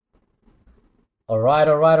All right.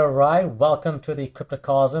 Welcome to the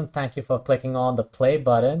Cryptocosm. Thank you for clicking on the play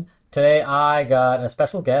button. Today I got a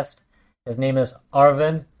special guest. His name is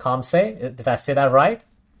Arvin Kamse. Did I say that right?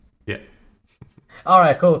 Yeah, All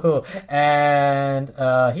right, cool. And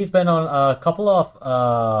he's been on a couple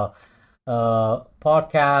of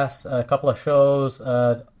podcasts, a couple of shows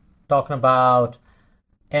talking about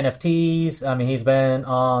NFTs. I mean, he's been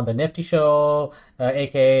on the Nifty Show,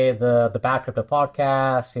 aka the Bad Crypto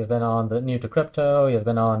Podcast. He's been on the New to Crypto. He's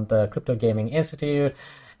been on the Crypto Gaming Institute,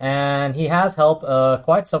 and he has helped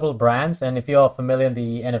quite several brands. And if you're familiar in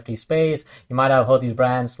the NFT space, you might have heard these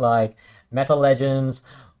brands like Metal Legends,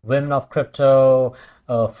 Women of Crypto,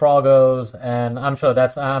 Frogos, and I'm sure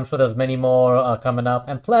there's many more coming up.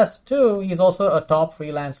 And plus, too, he's also a top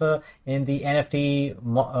freelancer in the NFT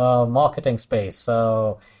marketing space.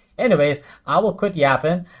 So, anyways, I will quit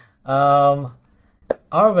yapping. Um,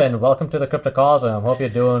 Arvin, welcome to the Cryptocosm. Hope you're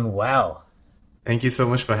doing well. thank you so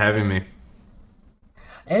much for having me.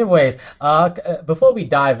 Anyways, before we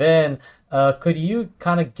dive in, could you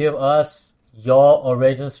kind of give us your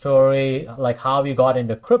origin story, like how you got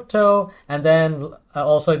into crypto, and then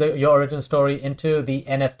also your origin story into the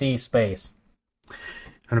NFT space?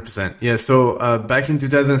 100%. Yeah, so back in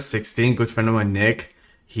 2016, good friend of mine, Nick,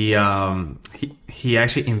 he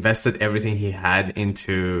actually invested everything he had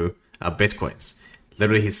into Bitcoins.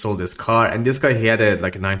 Literally, he sold his car, and this guy, he had a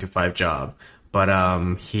 9 to 5 job, but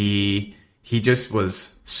he just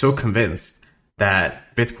was so convinced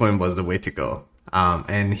that Bitcoin was the way to go.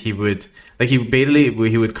 And he would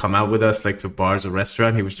come out with us like to bars or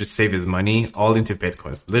restaurant. He would just save his money all into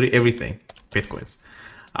Bitcoins, literally everything, Bitcoins.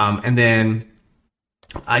 And then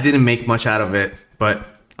I didn't make much out of it, but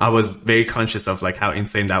I was very conscious of like how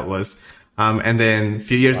insane that was. And then a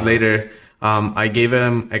few years Wow. later, I gave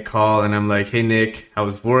him a call and I'm like, "Hey Nick, how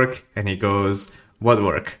was work?" And he goes, "What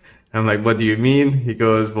work?" I'm like, "What do you mean?" He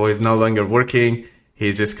goes, "Well, he's no longer working.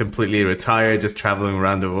 He's just completely retired, just traveling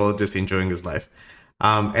around the world, just enjoying his life."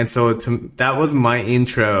 And so that was my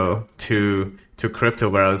intro to crypto,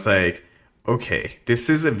 where I was like, okay, this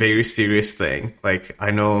is a very serious thing. Like, I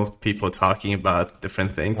know people talking about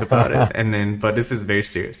different things about it, but this is very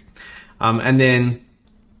serious. And then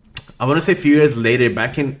I want to say a few years later,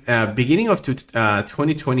 back in beginning of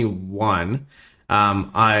 2021,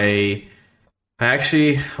 I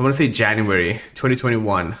want to say January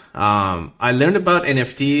 2021. I learned about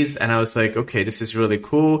NFTs and I was like, okay, this is really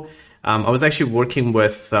cool. I was actually working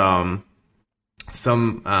with someone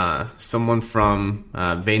from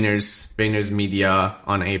Vayner's Media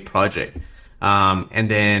on a project, and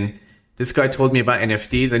then this guy told me about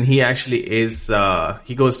NFTs, and he actually is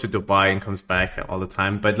he goes to Dubai and comes back all the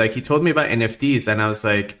time. But like he told me about NFTs, and I was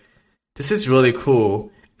like, this is really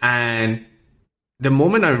cool. And the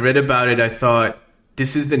moment I read about it, I thought,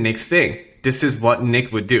 this is the next thing. This is what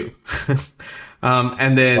Nick would do.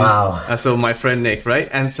 And then, Wow. so my friend Nick, right?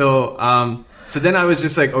 And so then I was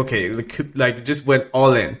just like, okay, like just went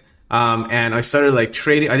all in. And I started like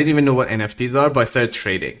trading. I didn't even know what NFTs are, but I started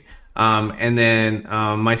trading. And then,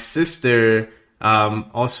 my sister,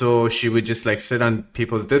 also, she would just like sit on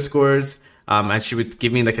people's discords, and she would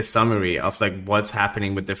give me like a summary of like what's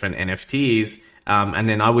happening with different NFTs. And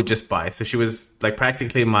then I would just buy. So she was like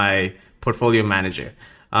practically my portfolio manager.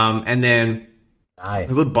 And then we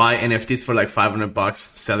Nice. would buy NFTs for like $500,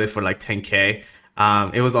 sell it for like 10K.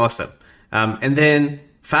 It was awesome. And then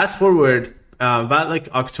fast forward, about like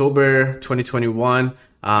October 2021,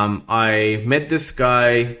 I met this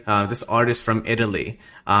guy, this artist from Italy.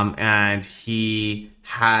 And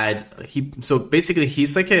so basically he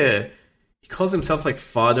calls himself like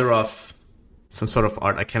father of some sort of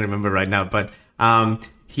art. I can't remember right now, but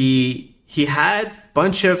he had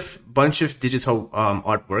bunch of digital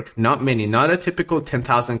artwork, not many, not a typical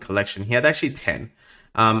 10,000 collection. He had actually 10,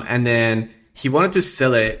 and then he wanted to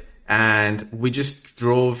sell it, and we just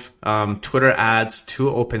drove Twitter ads to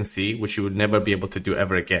OpenSea, which you would never be able to do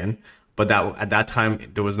ever again. But that at that time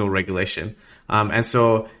there was no regulation, and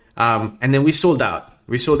then we sold out.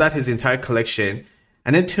 We sold out his entire collection.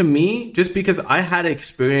 And then to me, just because I had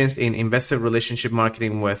experience in investor relationship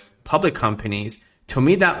marketing with public companies, to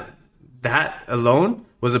me that alone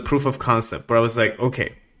was a proof of concept where I was like,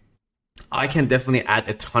 okay, I can definitely add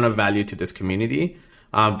a ton of value to this community,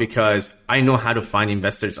 because I know how to find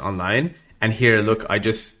investors online. And here, look, I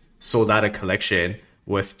just sold out a collection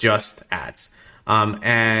with just ads.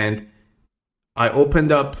 And I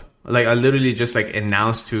opened up, like I literally just like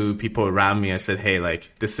announced to people around me. I said, hey,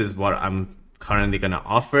 like this is what I'm currently going to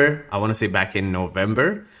offer. I want to say back in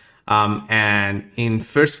November. And in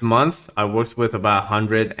first month, I worked with about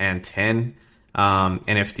 110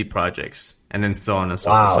 NFT projects, and then so on and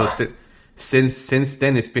so forth. Wow. since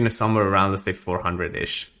then it's been somewhere around, let's say, 400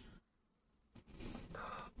 ish.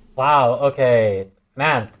 Wow. Okay,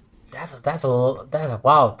 man. Wow.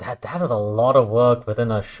 That is a lot of work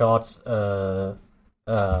within a short period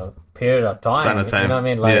of Span time. of You know what I time.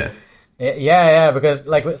 mean? Like, Yeah. yeah. Because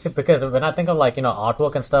see, because when I think of like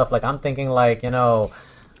artwork and stuff, like I'm thinking like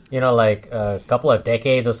like a couple of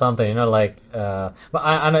decades or something. But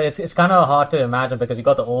I know it's kind of hard to imagine because you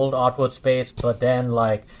got the old artwork space, but then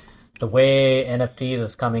like the way NFTs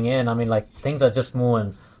is coming in, I mean, like things are just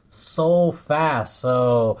moving so fast.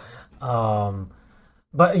 So,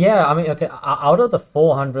 but yeah, I mean, okay, out of the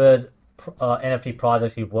 400 NFT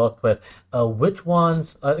projects you worked with, which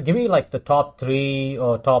ones? Give me like the top three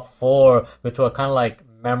or top four, which were kind of like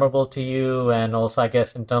memorable to you, and also I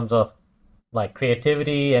guess in terms of like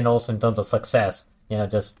creativity and also in terms of success. Yeah,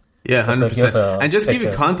 Just to give us 100%. a And just give you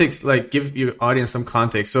picture. context, like give your audience some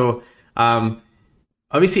context. So,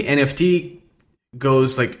 obviously NFT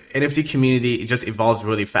community, it just evolves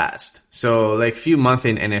really fast. So like few months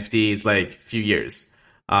in NFT is like few years,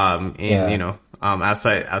 in, Yeah.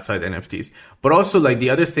 outside NFTs. But also like the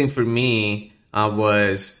other thing for me,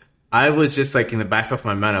 was I was just like in the back of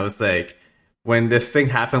my mind, I was like, when this thing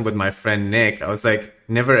happened with my friend Nick, I was like,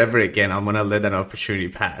 never ever again, I'm gonna let that opportunity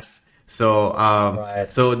pass. So,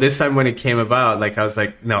 Right. so this time when it came about, like I was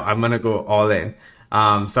like, no, I'm gonna go all in.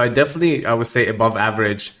 So I would say above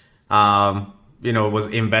average, was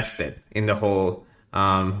invested in the whole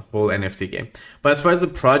NFT game. But as far as the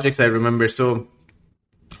projects I remember, so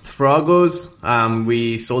Frogos,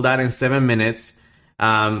 we sold out in 7 minutes.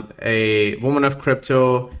 A Woman of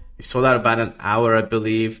Crypto, we sold out about an hour, I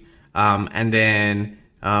believe. And then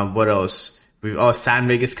what else? San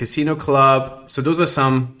Vegas Casino Club. So those are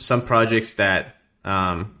some projects that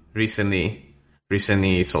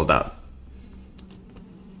recently sold out.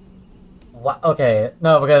 Okay,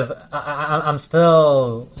 no, because I'm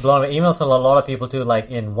still blown away. Emails from a lot of people too. Like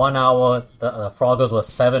in 1 hour, the Frogos was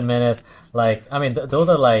 7 minutes. Like, I mean, those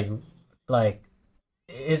are like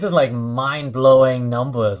it's just like mind blowing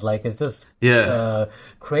numbers. Like it's just Yeah.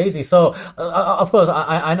 crazy. So of course,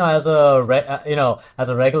 I know as a as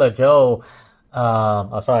a regular Joe.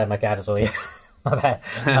 Oh, sorry, my cat is over here. My bad.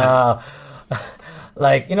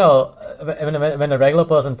 Like when a regular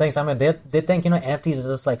person thinks, I mean, they think NFTs is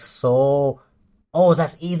just like so, oh,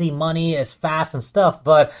 that's easy money, it's fast and stuff.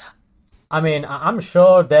 But I mean, I'm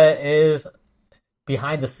sure there is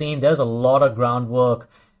behind the scene. There's a lot of groundwork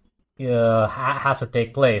has to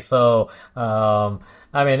take place. So, I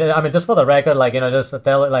mean, just for the record, like just to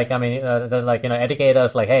tell it, like, I mean, like educate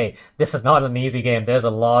us, like, hey, this is not an easy game. There's a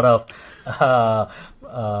lot of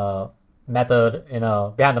method,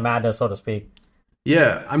 behind the madness, so to speak.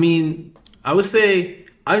 Yeah, I mean, I would say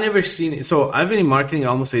I've never seen it. So I've been in marketing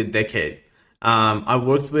almost a decade. I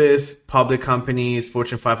worked with public companies,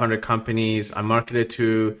 Fortune 500 companies. I marketed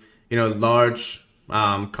to, large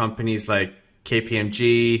companies like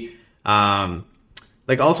KPMG,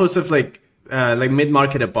 like all sorts of like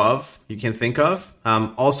mid-market above you can think of.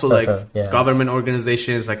 Also For like sure, yeah. government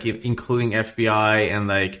organizations, like including FBI and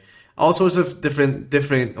like all sorts of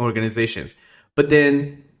different organizations. But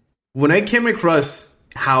then when I came across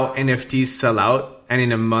how NFTs sell out and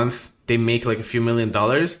in a month they make like a few $1 million,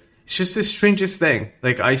 it's just the strangest thing.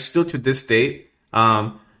 Like I still to this day,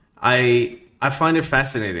 I find it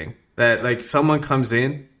fascinating that like someone comes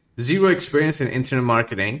in, zero experience in internet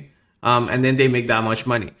marketing, and then they make that much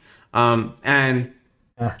money. And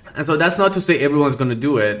so that's not to say everyone's going to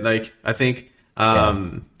do it. Like I think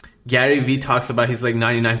Gary Vee talks about he's like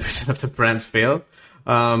 99% of the brands fail.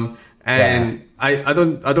 And I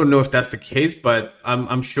don't know if that's the case, but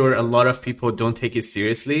I'm sure a lot of people don't take it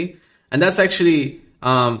seriously. And that's actually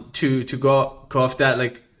to go off that,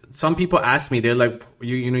 like some people ask me, they're like,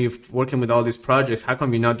 you're working with all these projects, how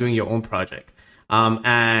come you're not doing your own project?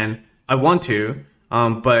 And I want to,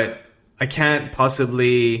 but I can't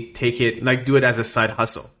possibly take it, like do it as a side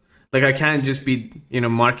hustle. Like I can't just be,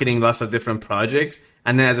 marketing lots of different projects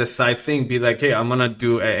and then as a side thing be like, hey, I'm gonna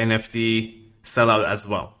do an NFT sellout as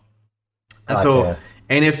well. And so Gotcha.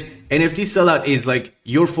 NFT sellout is like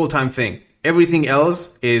your full-time thing. Everything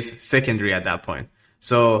else is secondary at that point.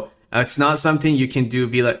 So it's not something you can do,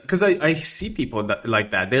 be like, because I see people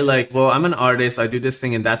like that. They're like, well, I'm an artist, I do this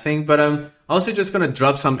thing and that thing, but I'm also just going to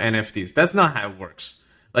drop some NFTs. That's not how it works.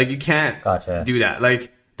 Like you can't Gotcha. do that.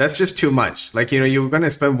 Like that's just too much. Like, you're going to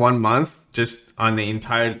spend 1 month just on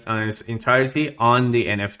its entirety on the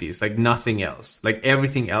NFTs, like nothing else. Like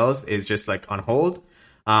everything else is just like on hold.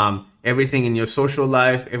 Everything in your social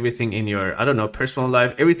life, everything in your, I don't know, personal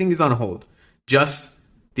life, everything is on hold. Just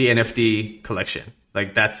the NFT collection.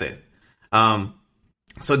 Like that's it.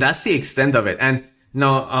 So that's the extent of it. And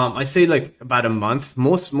now, I say like about a month.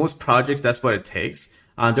 Most projects, that's what it takes.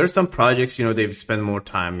 There are some projects, they spend more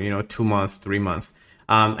time, 2 months, 3 months.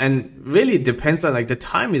 And really it depends on, like, the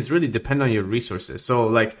time is really depend on your resources. So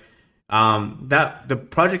like, that the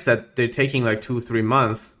projects that they're taking like 2-3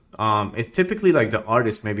 months, it's typically like the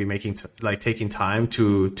artist maybe taking time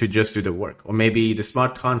to just do the work, or maybe the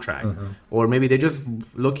smart contract, or maybe they're just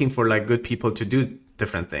looking for like good people to do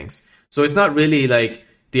different things. So it's not really like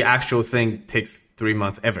the actual thing takes 3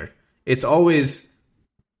 months ever. It's always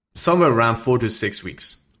somewhere around 4 to 6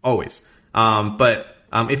 weeks, always. But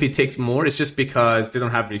if it takes more, it's just because they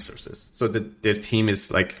don't have resources. So their team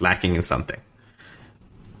is like lacking in something.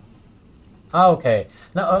 Oh, okay.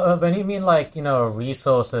 Now, when you mean like,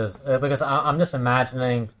 resources, because I'm just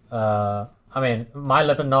imagining, I mean, my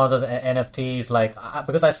little knowledge of NFTs, like,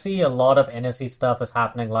 because I see a lot of NFT stuff is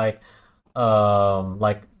happening like on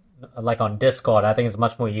Discord. I think it's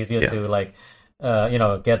much more easier to like,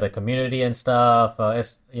 get the community and stuff. I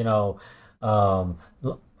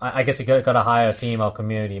guess you gotta hire a team of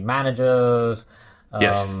community managers.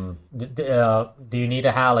 Yes. Do you need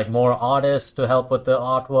to have like more artists to help with the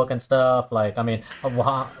artwork and stuff? Like, I mean,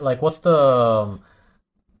 like what's the,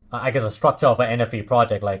 I guess, the structure of an NFT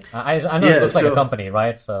project? Like, I know it looks like a company,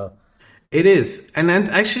 right? So it is, and then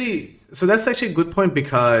actually, so that's actually a good point,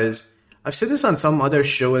 because I've said this on some other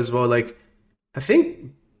show as well. Like, I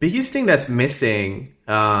think biggest thing that's missing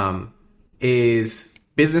is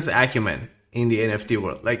business acumen in the NFT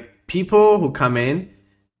world. Like, people who come in,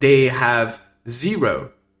 they have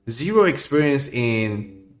zero experience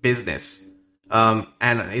in business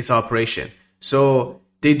and its operation. So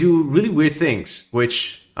they do really weird things,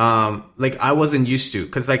 which like I wasn't used to,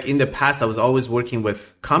 because like in the past I was always working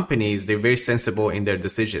with companies. They're very sensible in their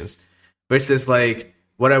decisions, versus like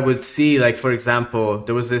what I would see, like, for example,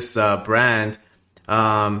 there was this brand,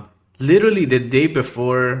 literally the day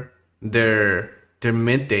before their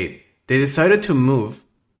mint date, they decided to move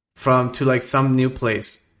to like some new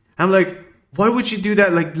place. I'm like, why would you do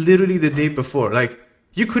that, like, literally the day before? Like,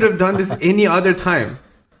 you could have done this any other time.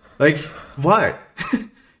 Like, why?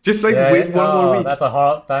 Just like wait one more week. That's a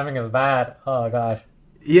hard, timing is bad. Oh gosh.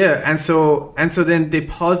 Yeah, and so then they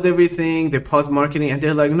paused everything, they paused marketing, and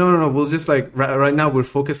they're like, no, we'll just like right now we're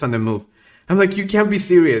focused on the move. I'm like, you can't be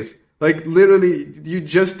serious. Like, literally, you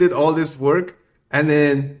just did all this work, and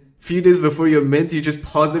then a few days before your mint, you just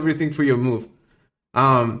paused everything for your move.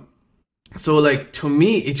 So like, to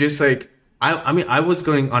me, it just like, I mean, I was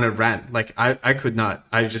going on a rant. Like, I could not.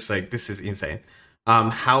 I was just like, this is insane.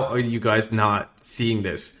 How are you guys not seeing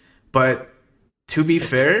this? But to be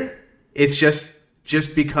fair, it's just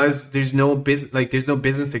because there's no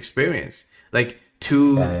business experience. Like,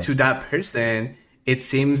 to that person, it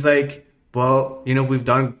seems like, well, we've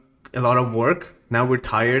done a lot of work. Now we're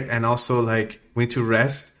tired, and also like we need to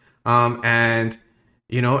rest. And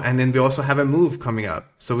then we also have a move coming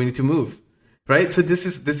up, so we need to move. Right, so this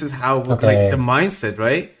is how like the mindset,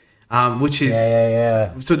 right? Which is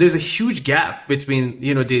so there's a huge gap between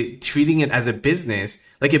the treating it as a business.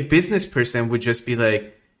 Like, a business person would just be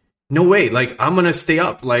like, no way, like, I'm gonna stay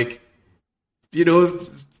up, like, we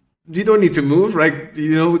don't need to move, like,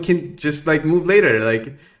 we can just like move later,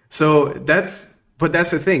 like. So that's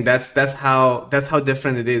the thing. That's how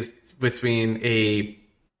different it is between a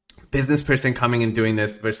business person coming and doing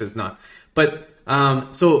this versus not. But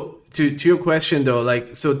so to your question though,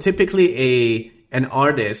 like, so typically an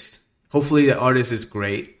artist, hopefully the artist is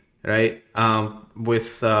great, right?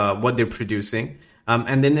 With what they're producing,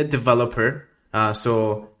 and then a developer.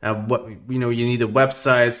 What you need a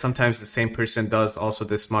website. Sometimes the same person does also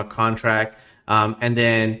the smart contract, and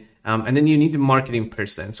then you need the marketing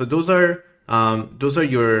person. So those are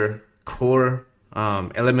your core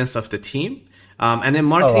elements of the team, and then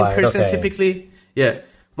marketing person typically,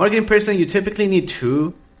 marketing person, you typically need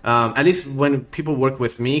two. At least when people work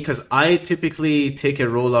with me, because I typically take a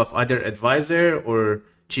role of either advisor or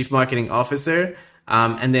chief marketing officer.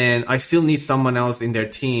 And then I still need someone else in their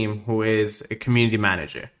team who is a community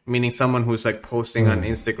manager, meaning someone who's like posting on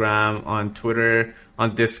Instagram, on Twitter,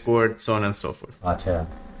 on Discord, so on and so forth. Gotcha.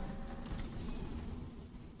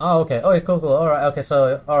 Oh, okay. Oh, cool. All right. Okay.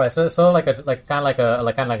 So, all right. So like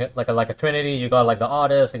a trinity. You got like the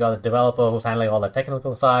artist, you got the developer who's handling all the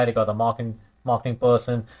technical side. You got the marketing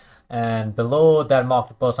person, and below that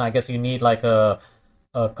marketing person, I guess you need like a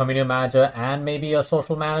community manager and maybe a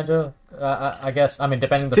social manager. I guess. I mean,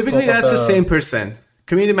 depending the typically scope that's of the same person.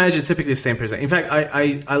 Community manager typically the same person. In fact,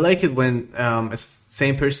 I like it when a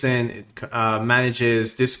same person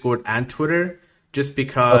manages Discord and Twitter, just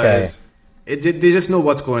because. Okay. They just know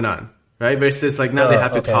what's going on, right? Versus like now they Sure.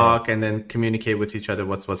 have to Okay. talk and then communicate with each other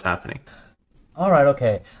what's happening. All right.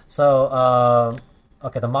 Okay. So,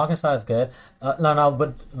 okay, the marketing side is good. Now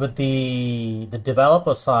with the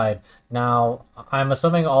developer side, now I'm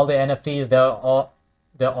assuming all the NFTs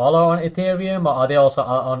they're all on Ethereum, or are they also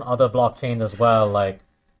on other blockchains as well? Like,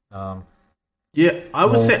 um, Yeah, I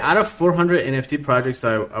would say well, out of 400 NFT projects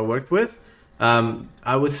I worked with,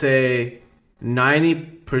 I would say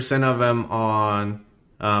 90% of them on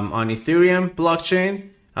Ethereum blockchain.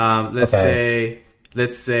 okay.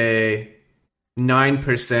 Let's say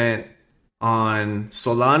 9% on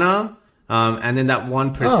Solana, and then that Oh,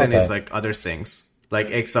 1% is okay. like other things like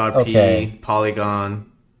Okay. XRP, Polygon,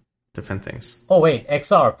 different things. Oh wait,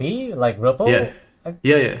 XRP like Yeah, Ripple? yeah,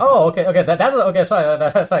 yeah, Oh, okay, okay. That's okay.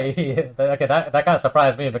 Sorry, sorry. Okay, that kind of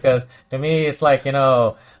surprised me because to me it's like like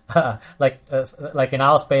in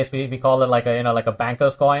our space we call it like a like a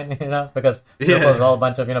banker's coin, because Ripple is yeah, all a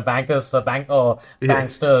bunch of bankers, yeah,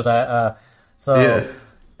 banksters. yeah. So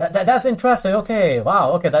that's interesting. Okay,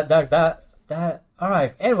 wow. Okay, that. All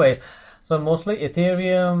right. Anyways, so mostly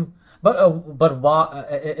Ethereum, but why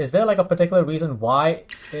is there like a particular reason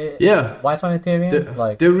Yeah. why it's on Ethereum?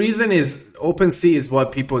 Like, The reason is OpenSea is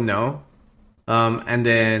what people know, and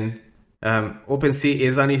then OpenSea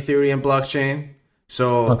is on Ethereum blockchain.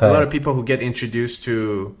 So a lot okay, of people who get introduced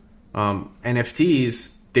to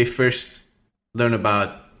NFTs, they first learn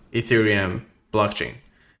about Ethereum blockchain.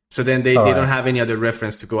 So then all they don't right. have any other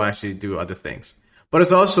reference to go actually do other things. But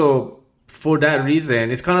it's also for that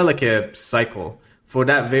reason, it's kind of like a cycle. For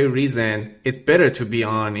that very reason, it's better to be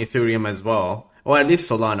on Ethereum as well, or at least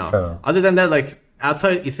Solana. True. Other than that, like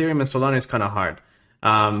outside Ethereum and Solana is kind of hard,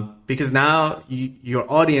 because now your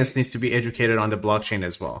audience needs to be educated on the blockchain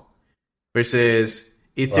as well. Versus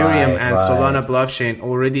Ethereum Right, and Solana right. blockchain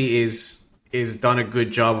already is done a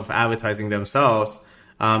good job of advertising themselves,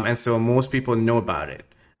 and so most people know about it.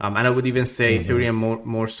 And I would even say Hmm. Ethereum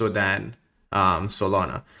more so than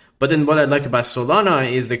Solana. But then what I like about Solana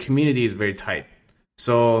is the community is very tight.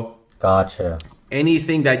 So Gotcha.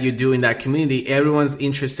 anything that you do in that community, everyone's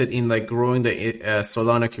interested in like growing the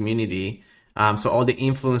Solana community. So all the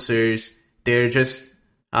influencers, they're just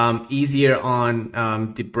easier on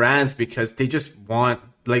the brands because they just want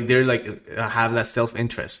like they're like have that self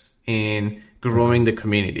interest in growing the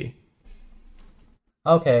community.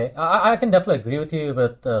 Okay, I can definitely agree with you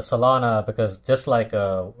with Solana because just like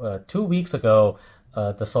 2 weeks ago,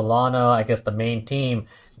 the Solana, I guess the main team,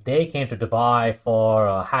 they came to Dubai for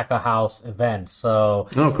a Hacker House event. So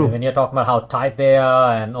Oh, when cool. you're talking about how tight they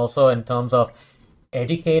are, and also in terms of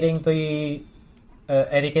educating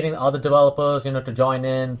educating other developers, to join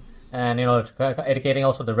in, and educating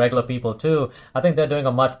also the regular people too. I think they're doing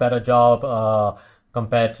a much better job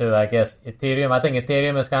compared to, I guess, Ethereum. I think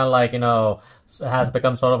Ethereum is kind of like has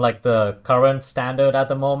become sort of like the current standard at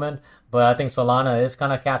the moment. But I think Solana is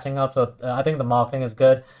kind of catching up. So I think the marketing is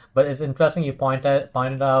good. But it's interesting you pointed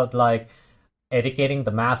out like educating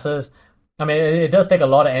the masses. I mean, it does take a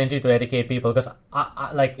lot of energy to educate people because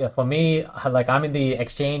like for me, like I'm in the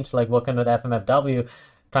exchange, like working with FMFW,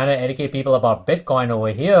 trying to educate people about Bitcoin over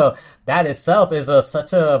here. That itself is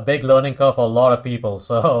such a big learning curve for a lot of people.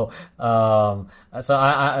 So yeah,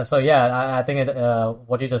 I think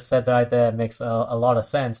what you just said right there makes a lot of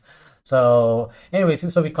sense. So,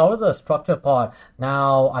 anyways, so we covered the structure part.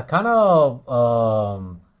 Now, I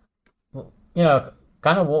you know,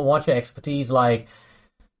 kind of want your expertise, like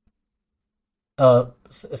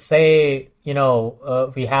say we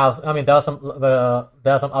have, I mean there are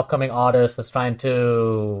some upcoming artists that's trying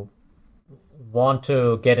to want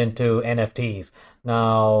to get into NFTs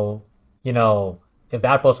now. If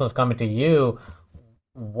that person is coming to you,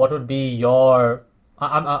 what would be your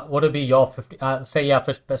what would be your 50, say you have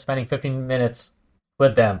spending 15 minutes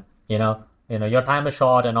with them, your time is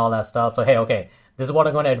short and all that stuff, so hey, okay, this is what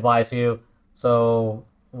I'm going to advise you. So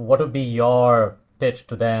what would be your pitch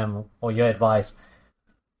to them or your advice?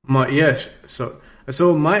 My yeah. So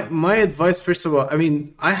my advice, first of all, I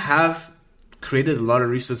mean, I have created a lot of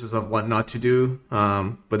resources of what not to do,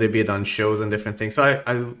 whether it be it on shows and different things. So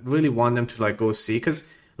I really want them to like go see because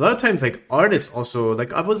a lot of times like artists also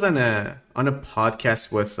like I was on a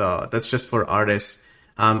podcast with that's just for artists,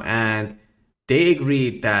 and they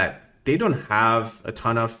agreed that they don't have a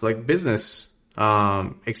ton of like business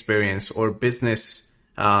experience or business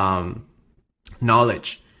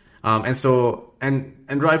knowledge, and so and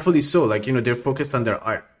rightfully so, like they're focused on their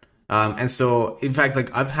art, and so in fact like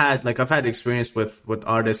I've had experience with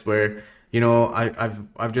artists where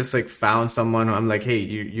I've just like found someone who I'm like, hey,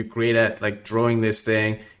 you're great at like drawing this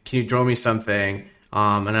thing, can you draw me something,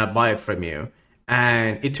 and I buy it from you.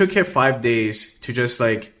 And it took her 5 days to just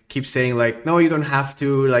like keep saying like, no, you don't have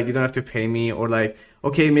to, like, you don't have to pay me, or like,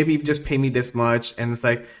 okay, maybe you just pay me this much. And it's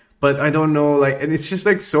like, but I don't know, like, and it's just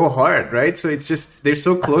like so hard, right? So it's just, they're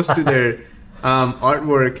so close to their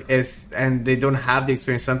artwork and they don't have the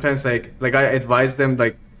experience. Sometimes like I advise them,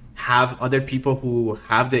 like, have other people who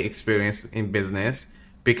have the experience in business,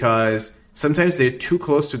 because sometimes they're too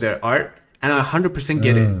close to their art, and I 100%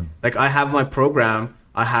 get it. Like, I have my program,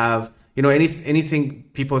 I have, you know, anything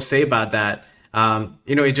people say about that,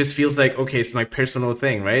 you know, it just feels like, okay, it's my personal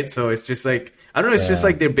thing, right? So it's just like, I don't know, it's just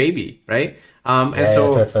like their baby, right?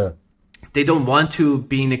 True. They don't want to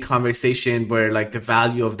be in a conversation where like the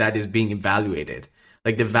value of that is being evaluated,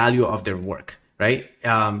 like the value of their work, right?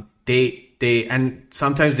 And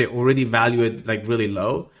sometimes they already value it like really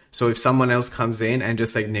low. So if someone else comes in and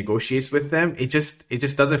just like negotiates with them, it just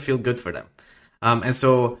doesn't feel good for them. And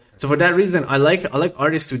so for that reason, I like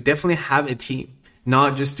artists to definitely have a team,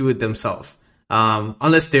 not just do it themselves.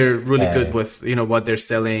 Unless they're really good with, you know, what they're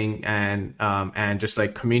selling and just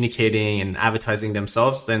like communicating and advertising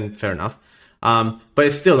themselves, then fair enough. But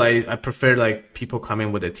it's still, I prefer like people come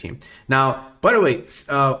in with a team. Now, by the way,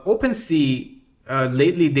 OpenSea,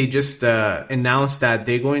 lately they just announced that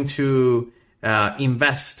they're going to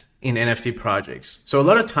invest in NFT projects. So a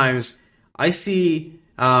lot of times I see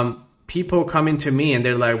people coming to me and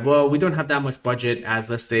they're like, well, we don't have that much budget as,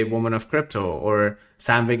 let's say, Woman of Crypto or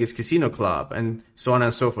Sam Vegas Casino Club and so on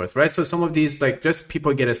and so forth, right? So some of these, like, just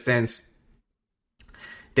people get a sense.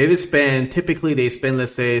 Typically they spend,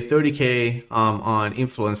 let's say, 30K on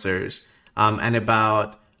influencers and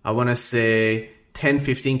about, I want to say, 10,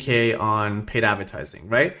 15K on paid advertising,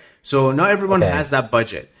 right? So not everyone has that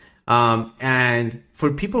budget. And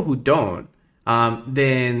for people who don't,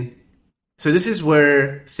 so this is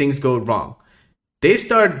where things go wrong. They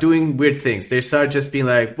start doing weird things. They start just being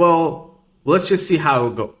like, well, let's just see how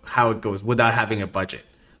it goes without having a budget.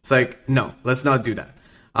 It's like, no, let's not do that.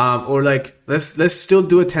 Or like, let's still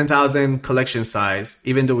do a 10,000 collection size,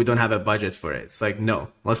 even though we don't have a budget for it. It's like, no,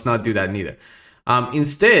 let's not do that neither.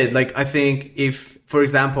 Instead, like, I think if, for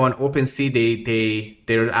example, on OpenSea,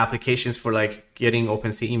 there are applications for like getting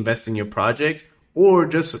OpenSea invest in your project, or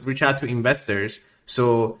just reach out to investors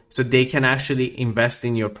so they can actually invest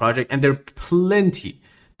in your project. And there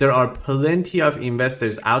are plenty of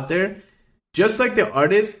investors out there. Just like the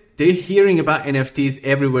artists, they're hearing about NFTs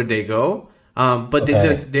everywhere they go. But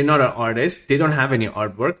they're not an artist. They don't have any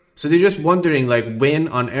artwork. So they're just wondering like when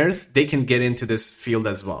on earth they can get into this field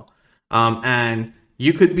as well. And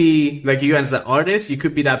you could be like, you as an artist, you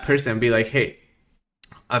could be that person and be like, hey,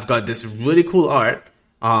 I've got this really cool art.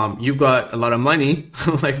 You've got a lot of money.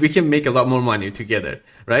 Like, we can make a lot more money together,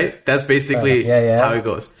 right? That's basically how it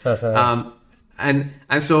goes. Sure. And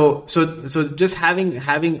so just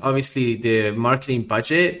having obviously the marketing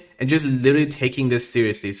budget and just literally taking this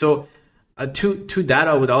seriously. So to that,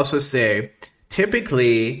 I would also say,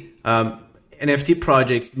 typically, NFT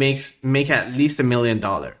projects make at least $1 million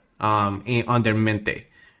on their mint day.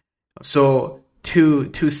 So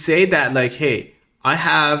to say that like, hey, I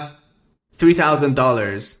have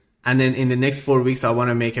 $3,000 and then in the next 4 weeks I want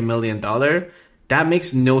to make $1 million, that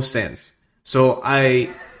makes no sense. And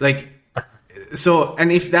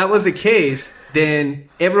if that was the case, then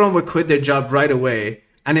everyone would quit their job right away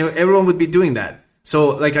and everyone would be doing that.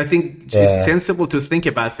 So like, I think it's sensible to think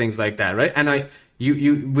about things like that, right? And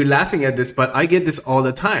we're laughing at this, but I get this all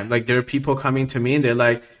the time. Like, there are people coming to me and they're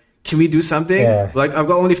like, can we do something? Yeah. Like, I've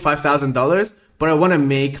got only $5,000, but I want to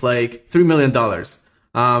make like $3 million.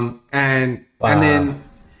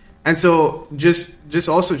 And so just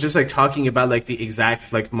also just like talking about like the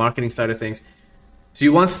exact like marketing side of things. So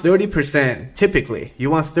you want 30%, typically,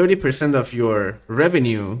 you want 30% of your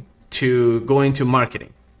revenue to go into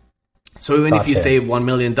marketing. So even if you say $1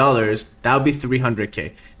 million, that would be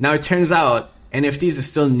 300K. Now it turns out NFTs is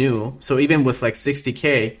still new. So even with like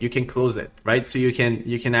 60K, you can close it, right? So you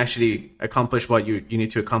can actually accomplish what you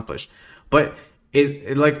need to accomplish. But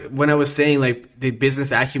it like when I was saying like the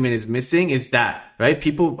business acumen is missing, is that, right?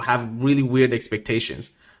 People have really weird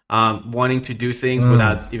expectations, wanting to do things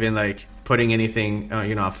without even like putting anything,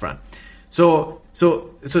 up front. So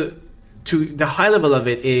to the high level of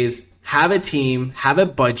it is have a team, have a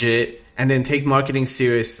budget, and then take marketing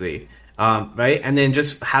seriously, right? And then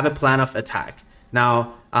just have a plan of attack.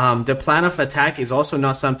 Now, the plan of attack is also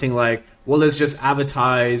not something like, well, let's just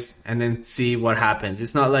advertise and then see what happens.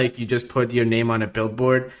 It's not like you just put your name on a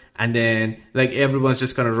billboard and then like everyone's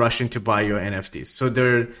just going to rush in to buy your NFTs. So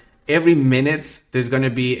every minute there's going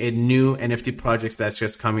to be a new NFT project that's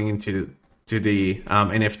just coming into the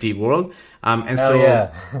NFT world.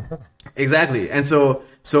 Exactly. And so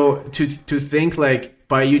to think like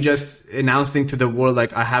by you just announcing to the world,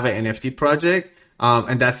 like, I have an NFT project,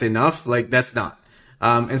 and that's enough. Like, that's not.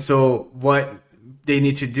 And so what they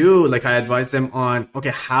need to do, like, I advise them on,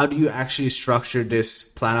 okay, how do you actually structure this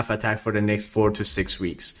plan of attack for the next 4 to 6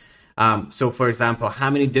 weeks? So for example, how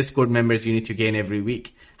many Discord members you need to gain every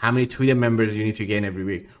week? How many Twitter members you need to gain every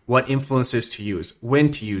week? What influencers to use?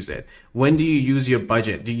 When to use it? When do you use your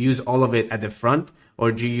budget? Do you use all of it at the front,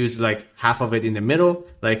 or do you use like half of it in the middle?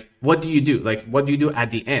 Like, what do you do? Like, what do you do at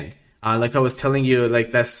the end? Like I was telling you,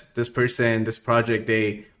 like, this person, this project,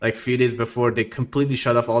 they, like, few days before, they completely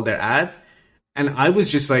shut off all their ads. And I was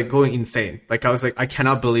just like going insane. Like, I was like, I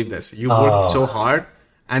cannot believe this. You worked so hard,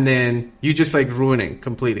 and then you just like ruining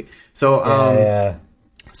completely. So,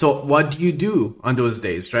 so what do you do on those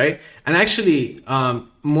days, right? And actually,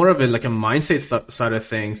 more of like a mindset side of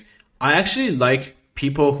things, I actually like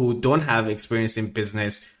people who don't have experience in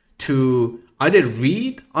business to either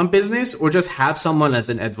read on business or just have someone as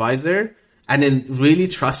an advisor, and then really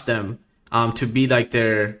trust them to be like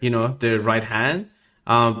their, their right hand.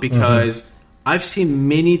 Because I've seen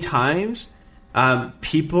many times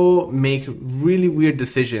people make really weird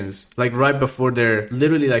decisions, like right before their,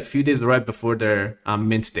 literally like few days right before their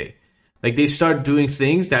mint day. Like, they start doing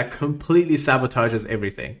things that completely sabotages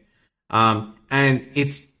everything. And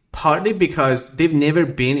it's partly because they've never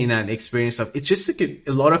been in an experience of, it's just like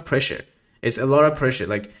a lot of pressure. It's a lot of pressure.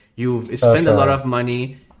 Like, you've spent a lot of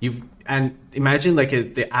money. And imagine like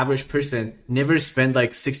the average person never spent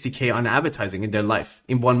like 60K on advertising in their life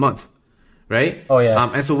in 1 month. Right? Oh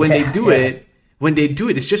yeah. And so when they do it,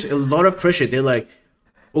 it's just a lot of pressure. They're like,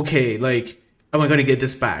 okay, like, am I going to get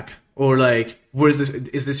this back? Or like,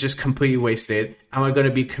 is this just completely wasted? Am I going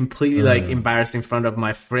to be completely like embarrassed in front of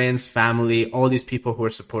my friends, family, all these people who are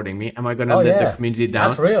supporting me? Am I going to let the community down?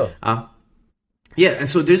 That's real. Yeah. And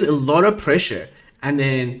so there's a lot of pressure. And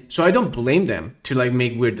then, so I don't blame them to like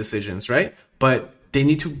make weird decisions, right? But they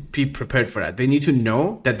need to be prepared for that. They need to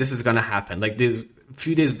know that this is going to happen. Like, there's a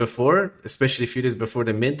few days before, especially a few days before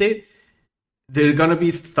the mint date, there are going to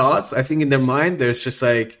be thoughts, I think, in their mind. There's just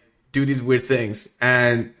like, do these weird things.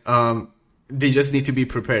 And they just need to be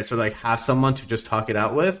prepared. So like, have someone to just talk it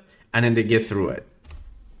out with, and then they get through it.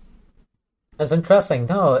 That's interesting.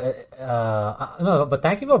 No, but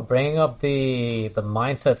thank you for bringing up the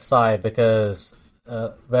mindset side, because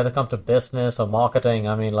whether it comes to business or marketing,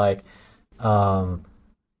 I mean, like,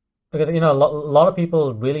 because, a lot of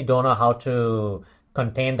people really don't know how to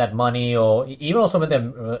contain that money, or even also when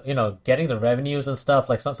they're, getting the revenues and stuff,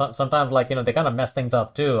 like sometimes, like, they kind of mess things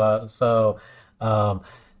up too.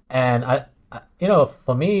 And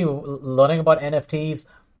for me, learning about NFTs,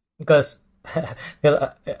 because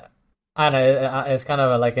I know it's kind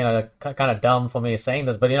of like, kind of dumb for me saying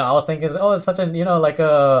this, but I was thinking, it's such a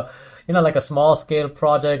like a small scale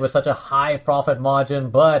project with such a high profit margin,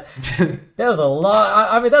 but there's a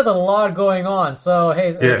lot. I mean, there's a lot going on. So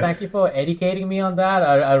hey, thank you for educating me on that.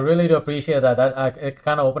 I really do appreciate that. It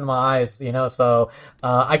kind of opened my eyes. So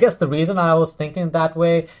I guess the reason I was thinking that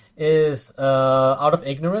way is out of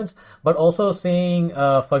ignorance, but also seeing,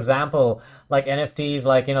 for example, like NFTs,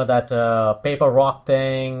 like that paper rock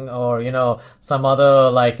thing, or some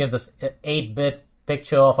other like this 8-bit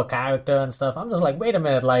picture of a character and stuff. I'm just like, wait a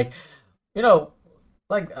minute, like,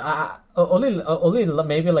 like only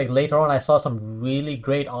maybe like later on I saw some really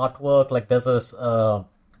great artwork. Like, there's this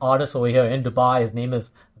artist over here in Dubai. His name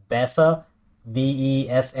is Vesa,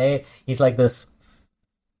 Vesa. He's like this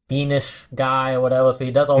Fiennish guy or whatever. So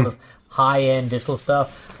he does all this high-end digital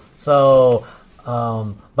stuff. So,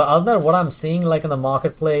 but other than what I'm seeing, like in the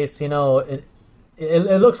marketplace, it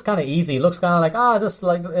looks kind of easy. It looks kind of like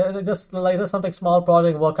just something small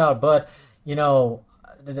project work out. But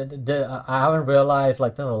I haven't realized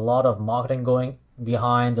like there's a lot of marketing going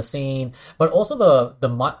behind the scene. But also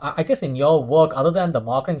I guess in your work, other than the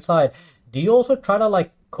marketing side, do you also try to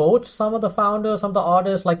like coach some of the founders, some of the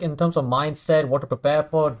artists, like in terms of mindset, what to prepare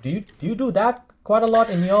for? Do you do that quite a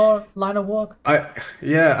lot in your line of work?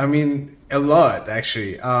 I mean, a lot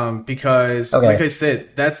actually. Because like I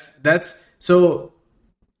said, that's so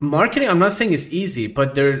marketing. I'm not saying it's easy,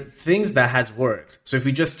 but there are things that has worked. So if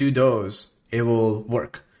we just do those, it will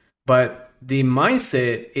work. But the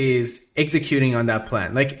mindset is executing on that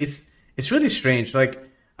plan. Like, it's really strange. Like,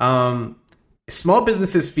 small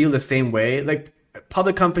businesses feel the same way. Like,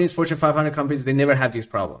 public companies, Fortune 500 companies, they never have these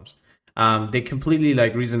problems. They completely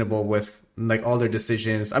like reasonable with like all their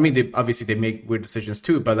decisions. I mean, they make weird decisions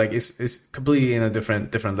too, but like it's completely in a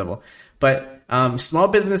different level. But small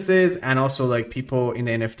businesses and also like people in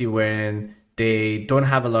the NFT wherein they don't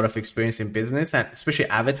have a lot of experience in business and especially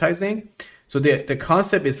advertising. So the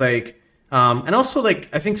concept is like And also, like,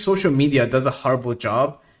 I think social media does a horrible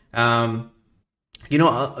job.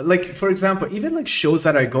 Like, for example, even like shows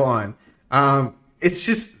that I go on, it's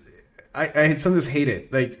just, I sometimes hate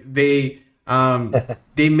it. Like, they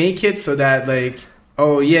make it so that, like,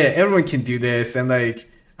 oh yeah, everyone can do this. And like,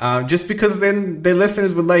 just because then the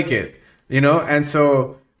listeners would like it, and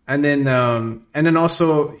so, and then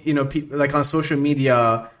also, people like on social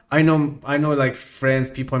media, I know like friends,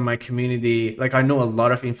 people in my community, like I know a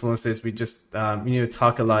lot of influencers. We just,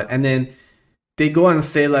 talk a lot, and then they go and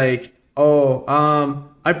say like, oh,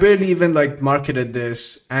 I barely even like marketed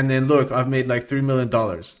this. And then look, I've made like $3 million.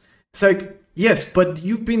 It's like, yes, but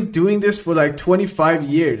you've been doing this for like 25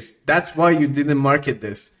 years. That's why you didn't market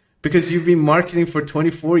this, because you've been marketing for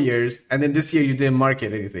 24 years. And then this year you didn't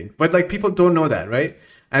market anything, but like people don't know that. Right.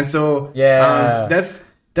 And so,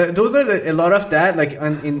 those are a lot of that, like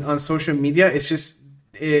on social media. It's just,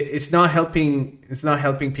 it's not helping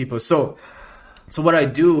people. So what I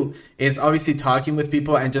do is obviously talking with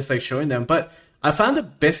people and just like showing them. But I found the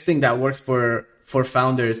best thing that works for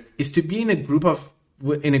founders is to be in a group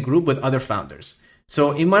with other founders.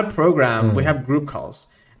 So in my program, we have group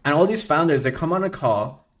calls, and all these founders, they come on a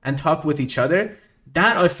call and talk with each other.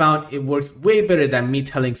 That I found it works way better than me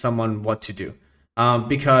telling someone what to do,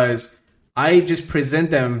 because I just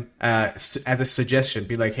present them as a suggestion.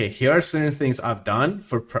 Be like, hey, here are certain things I've done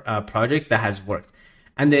for projects that has worked,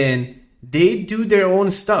 and then they do their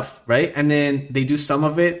own stuff, right? And then they do some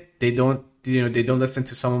of it. They don't listen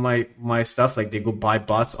to some of my stuff. Like they go buy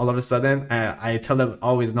bots all of a sudden. I tell them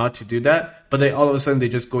always not to do that, but all of a sudden they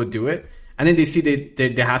just go do it. And then they see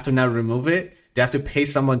they have to now remove it. They have to pay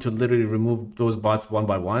someone to literally remove those bots one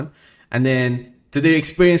by one. And then do they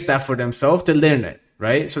experience that for themselves to learn it,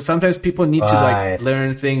 right? So sometimes people need to like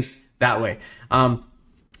learn things that way.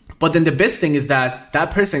 But then the best thing is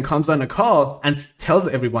that person comes on a call and tells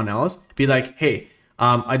everyone else, be like, hey,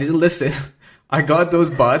 I didn't listen. I got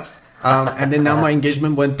those bots. And then now my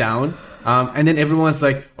engagement went down. And then everyone's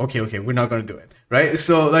like, okay, we're not going to do it. Right.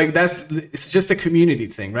 So like it's just a community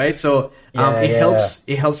thing. Right. So,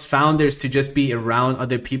 it helps founders to just be around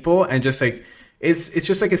other people, and just like, it's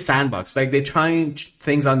just like a sandbox. Like they try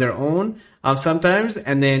things on their own, sometimes.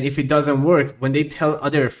 And then if it doesn't work, when they tell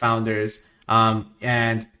other founders,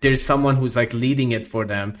 and there's someone who's like leading it for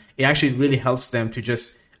them, it actually really helps them to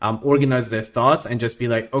just, organize their thoughts and just be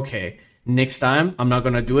like, okay, next time I'm not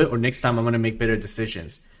going to do it, or next time I'm going to make better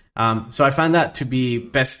decisions. So I find that to be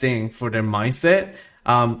best thing for their mindset.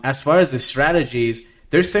 As far as the strategies,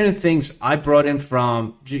 there's certain things I brought in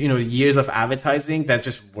from, years of advertising that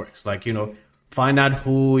just works. Like, find out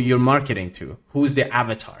who you're marketing to, who's their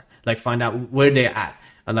avatar, like find out where they're at,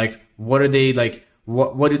 and like, what are they like,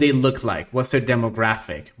 what do they look like? What's their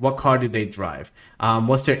demographic? What car do they drive?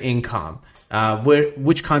 What's their income?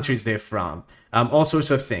 Which countries they're from? All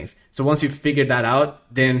sorts of things. So once you figure that out,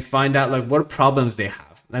 then find out like what problems they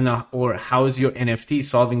have, and or how is your NFT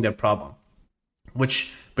solving their problem.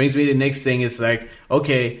 Which brings me to the next thing is like,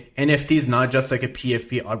 okay, NFT is not just like a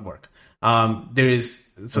PFP artwork.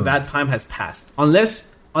 That time has passed.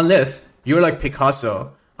 Unless you're like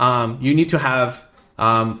Picasso, you need to have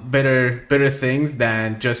better things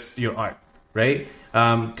than just your art, right?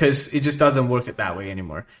 Because it just doesn't work that way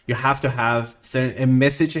anymore. You have to have a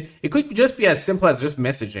message. It could just be as simple as just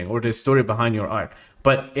messaging or the story behind your art,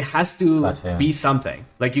 but it has to be something.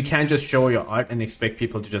 Like you can't just show your art and expect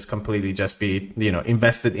people to just completely just be,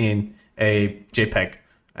 invested in a JPEG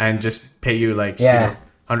and just pay you like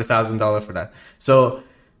 $100,000 for that. So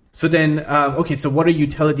then, okay, so what are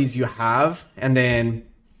utilities you have? And then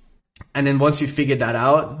once you figure that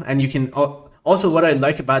out, and you can also, what I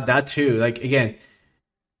like about that too, like again,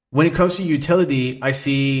 when it comes to utility, I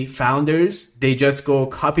see founders, they just go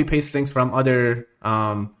copy paste things from other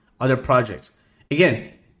projects.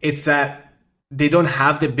 Again, it's that they don't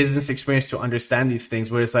have the business experience to understand these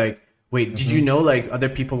things, where it's like, wait, did you know like other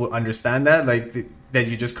people will understand that? Like that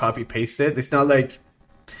you just copy paste it? It's not like,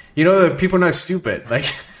 people are not stupid. Like,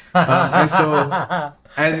 and so,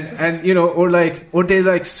 or they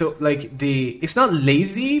like, so like it's not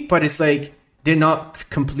lazy, but it's like, they're not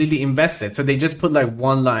completely invested. So they just put like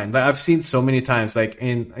one line. Like I've seen so many times, like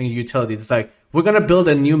in utilities, it's like, we're going to build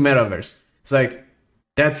a new metaverse. It's like,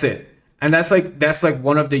 that's it. And that's like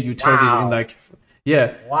one of the utilities in like,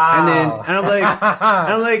 Wow.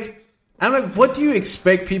 And I'm like, what do you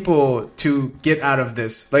expect people to get out of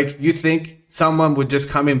this? Like, you think someone would just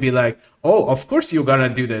come and be like, oh, of course you're going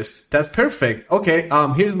to do this. That's perfect. Okay.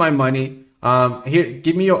 Here's my money. Here,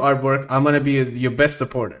 give me your artwork. I'm going to be your best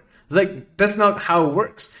supporter. It's like, that's not how it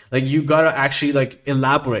works. Like, you gotta actually like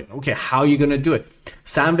elaborate. Okay, how are you gonna do it?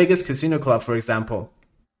 San Vegas Casino Club, for example,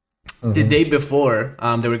 the day before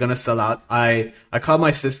they were gonna sell out, I called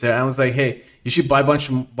my sister and I was like, hey, you should buy bunch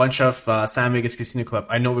of San Vegas Casino Club.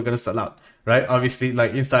 I know we're gonna sell out, right? Obviously,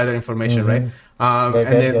 like insider information, right?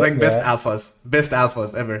 Best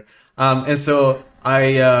alphas ever. And so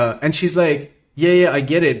and she's like, yeah, I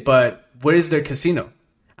get it, but where is their casino?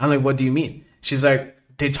 I'm like, what do you mean? She's like,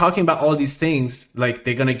 they're talking about all these things, like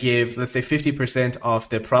they're gonna give, let's say, 50% of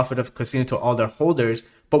the profit of casino to all their holders,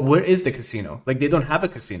 but where is the casino? Like, they don't have a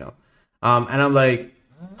casino. And I'm like,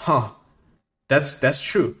 that's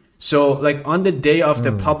true. So like on the day of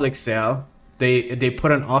the public sale, they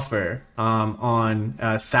put an offer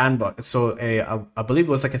on Sandbox. So I believe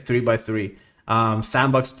it was like a 3x3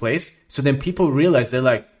 Sandbox place. So then people realize, they're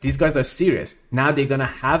like, these guys are serious. Now they're gonna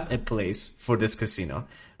have a place for this casino,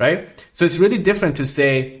 right? So it's really different to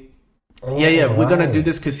say, we're gonna do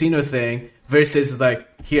this casino thing versus like,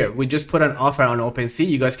 here, we just put an offer on OpenSea.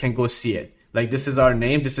 You guys can go see it. Like, this is our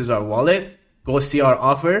name, this is our wallet. Go see our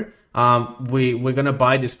offer. We're gonna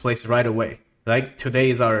buy this place right away. Like, today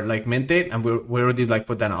is our like mint date, and we already like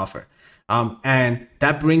put that offer. And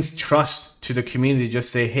that brings trust to the community. Just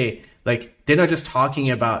say, hey, like, they're not just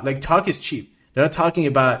talking about, like, talk is cheap. They're not talking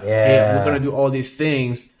about, hey, we're gonna do all these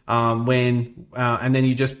things and then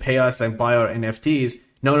you just pay us and buy our NFTs.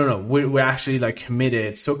 No. We're actually like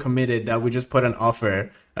committed, so committed that we just put an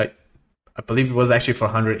offer. I believe it was actually for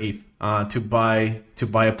 100 ETH to buy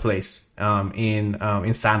a place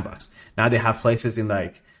in Sandbox. Now they have places in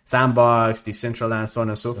like Sandbox, Decentraland, so on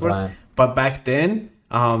and so forth. Right. But back then,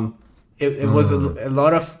 it was a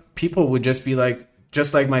lot of people would just be like,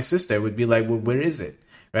 just like my sister would be like, well, where is it,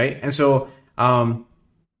 right? And so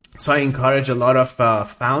I encourage a lot of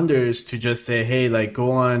founders to just say, hey, like,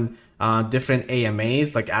 go on different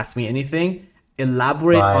AMAs, like, ask me anything.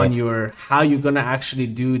 Elaborate on how you're gonna actually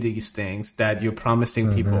do these things that you're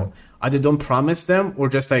promising people. Either don't promise them, or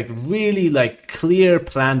just like really like clear,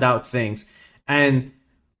 planned out things. And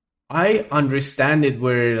I understand it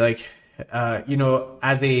where like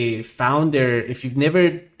as a founder, if you've never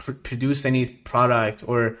produced any product,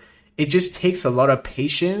 or it just takes a lot of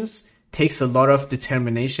patience, takes a lot of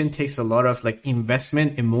determination, takes a lot of like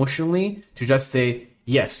investment emotionally to just say,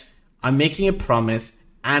 yes, I'm making a promise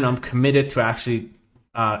and I'm committed to actually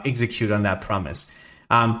execute on that promise.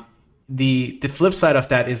 The flip side of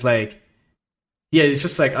that is like, it's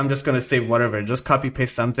just like, I'm just going to say whatever, just copy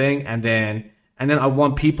paste something. And then I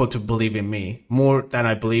want people to believe in me more than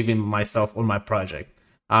I believe in myself or my project.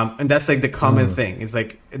 And that's like the common thing. It's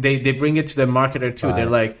like they bring it to the marketer too. Right. They're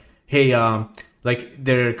like, hey, like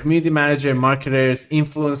their community manager, marketers,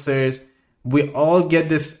 influencers, we all get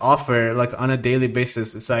this offer like on a daily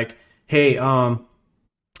basis. It's like, hey,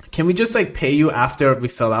 can we just like pay you after we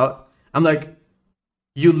sell out? I'm like,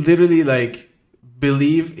 you literally like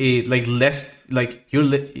believe it like less, like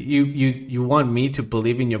you want me to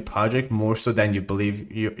believe in your project more so than you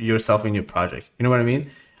believe yourself in your project. You know what I mean?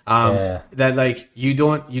 That like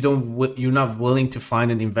you're not willing to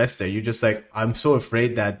find an investor. You're just like, I'm so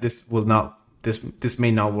afraid that this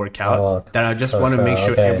may not work out, that I just want to make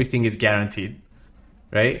sure everything is guaranteed.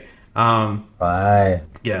 Right? Right.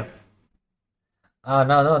 Yeah.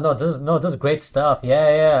 No. This is great stuff.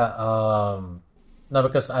 Yeah. No,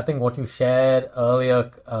 because I think what you shared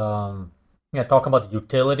earlier, talking about the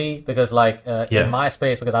utility, because like in my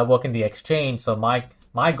space, because I work in the exchange, so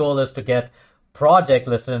my goal is to get project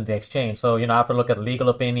listed in the exchange. So I have to look at legal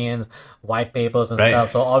opinions, white papers and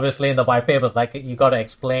stuff. So obviously in the white papers, like, you got to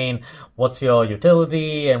explain what's your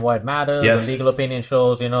utility and why it matters. The legal opinion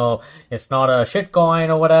shows it's not a shitcoin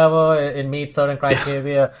or whatever, it meets certain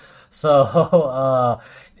criteria. So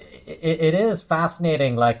it is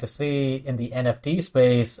fascinating, like, to see in the NFT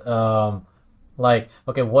space, like,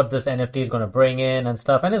 okay, what this NFT is going to bring in and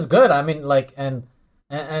stuff. And it's good. I mean, like, and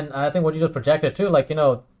I think what you just projected too, like,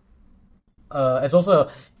 it's also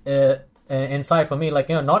insight for me, like,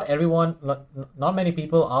 not many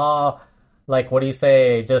people are, like, what do you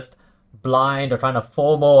say, just blind or trying to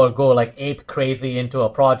FOMO or go like ape crazy into a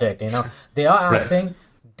project. They are asking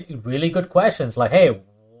really good questions, like, hey,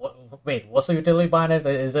 wait, what's the utility behind it?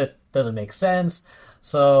 Does it make sense?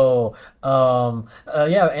 So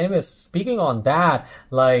anyways, speaking on that,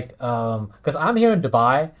 like, because I'm here in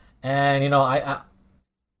Dubai, and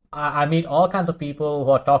I meet all kinds of people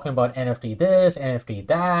who are talking about NFT this, NFT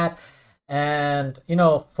that, and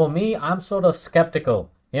for me, I'm sort of skeptical.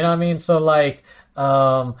 You know what I mean? So like,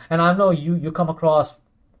 and I know you come across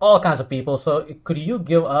all kinds of people. So could you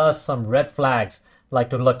give us some red flags, like,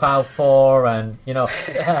 to look out for, and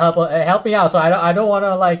help me out? So I don't want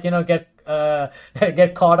to, like,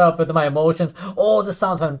 get caught up with my emotions. Oh, this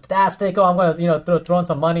sounds fantastic. Oh, I'm gonna throw in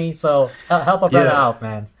some money. So help a brother out,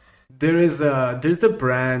 man. there's a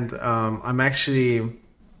brand.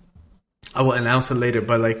 I will announce it later,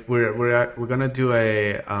 but like we're gonna do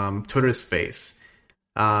a Twitter space.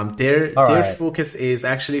 Their focus is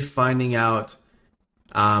actually finding out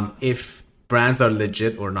if brands are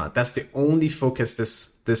legit or not. That's the only focus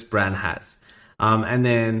this brand has. And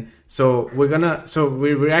then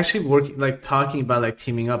we're actually working, like talking about like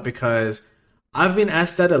teaming up, because I've been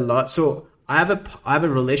asked that a lot. So I have a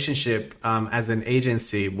relationship as an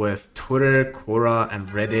agency with Twitter, Quora, and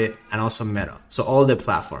Reddit, and also Meta. So all the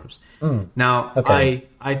platforms. Now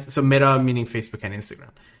so Meta meaning Facebook and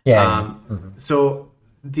Instagram. Yeah. So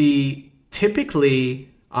typically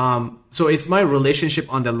so it's my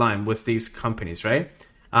relationship on the line with these companies, right?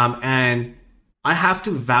 And I have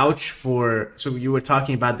to vouch for. So you were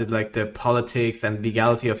talking about the politics and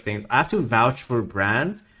legality of things. I have to vouch for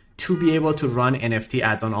brands to be able to run NFT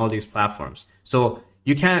ads on all these platforms. So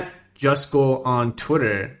you can't just go on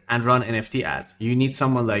Twitter and run NFT ads. You need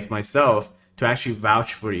someone like myself to actually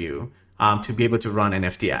vouch for you to be able to run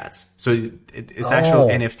NFT ads. So it's actual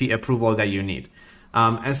NFT approval that you need.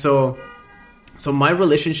 And so my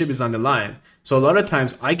relationship is on the line. So a lot of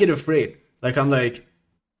times I get afraid. Like I'm like,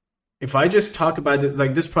 if I just talk about it,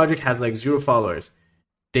 like this project has like 0 followers,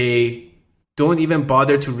 they don't even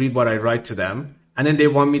bother to read what I write to them. And then they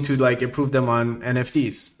want me to like approve them on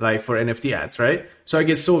NFTs, like for NFT ads, right? So I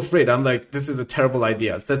get so afraid. I'm like, this is a terrible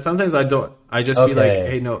idea. So sometimes I don't. I just be like,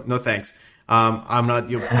 hey, no thanks. I'm not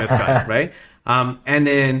your best guy, right? And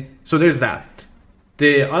then, so there's that.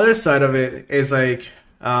 The other side of it is like,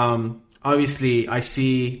 obviously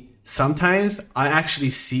sometimes I actually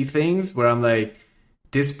see things where I'm like,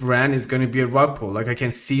 this brand is going to be a rug pull. Like I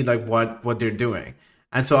can see like what they're doing.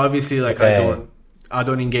 And so obviously like I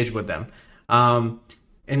don't engage with them.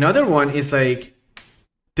 Another one is like,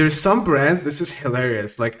 there's some brands, this is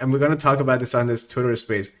hilarious. Like, and we're going to talk about this on this Twitter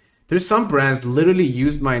space. There's some brands literally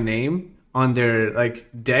use my name on their like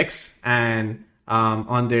decks and,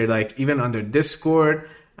 on their like, even on their Discord,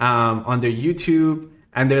 on their YouTube.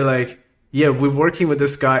 And they're like, yeah, we're working with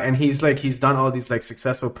this guy. And he's done all these like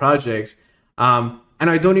successful projects. And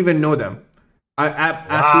I don't even know them. I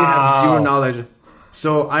absolutely have 0 knowledge.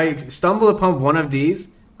 So I stumbled upon one of these.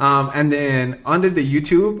 And then under the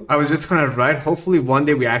YouTube, I was just going to write, hopefully one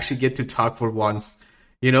day we actually get to talk for once,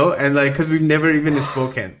 you know, and like, cause we've never even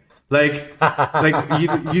spoken, like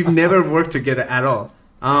you've never worked together at all.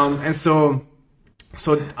 And so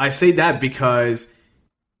I say that because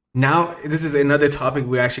now this is another topic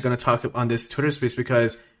we're actually going to talk on this Twitter space,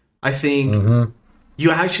 because I think you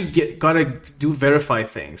actually gotta do verify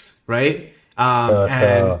things, right?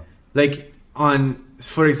 And like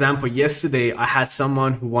for example, yesterday I had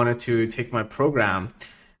someone who wanted to take my program,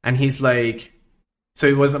 and he's like, so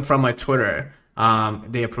it wasn't from my Twitter.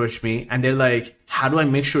 They approached me and they're like, how do I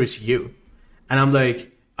make sure it's you? And I'm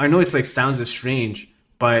like, I know it's like sounds strange,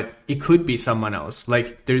 but it could be someone else.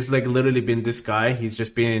 Like there's like literally been this guy, he's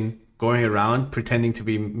just been going around pretending to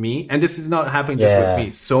be me. And this is not happening just with me.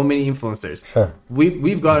 So many influencers. Sure.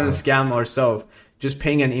 We've gotten scammed ourselves just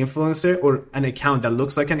paying an influencer or an account that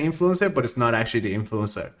looks like an influencer, but it's not actually the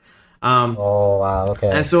influencer. Oh, wow. Okay.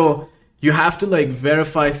 And so you have to like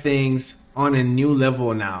verify things on a new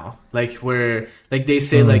level now. Like where like they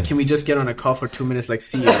say like, can we just get on a call for 2 minutes? Like,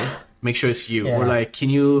 see you, make sure it's you. Or like, can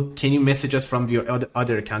you message us from your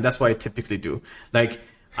other account? That's what I typically do. Like,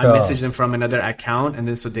 I message them from another account, and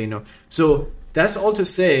then so they know. So that's all to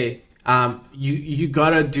say, you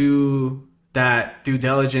gotta do that due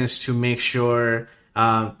diligence to make sure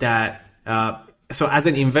that so as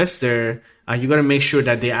an investor, you gotta make sure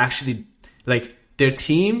that they actually like their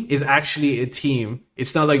team is actually a team.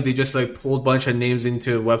 It's not like they just like pull a bunch of names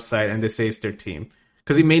into a website and they say it's their team,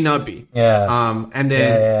 because it may not be. And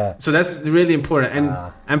then so that's really important,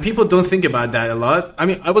 and people don't think about that a lot. I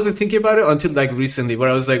mean, I wasn't thinking about it until like recently, where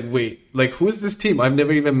I was like, wait, like who's this team? I've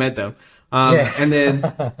never even met them. And then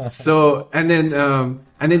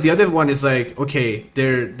and then the other one is like, okay,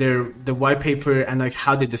 they're the white paper and like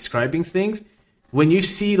how they're describing things. When you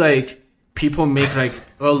see like people make like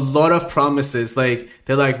a lot of promises, like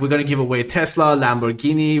they're like, we're gonna give away Tesla,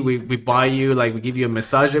 Lamborghini, we buy you, like we give you a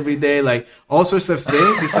massage every day, like all sorts of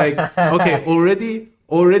things. It's like, okay, already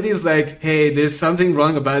it's like, hey, there's something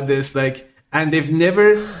wrong about this, like, and they've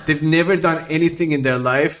never done anything in their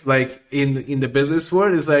life, like in the business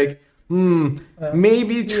world. It's like,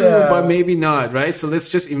 maybe true, but maybe not, right? So let's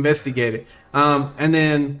just investigate it. And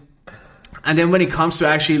then when it comes to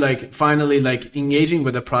actually like finally like engaging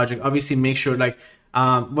with the project, obviously make sure like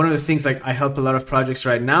one of the things like I help a lot of projects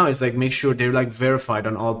right now is like make sure they're like verified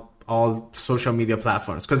on all social media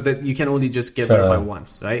platforms, because that you can only just get verified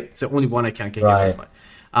once, right? So only one account can get verified.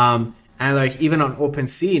 And like even on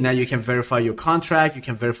OpenSea, now you can verify your contract, you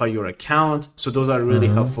can verify your account. So those are really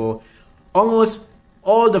helpful. Almost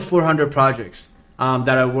all the 400 projects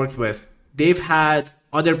that I worked with, they've had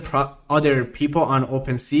other people on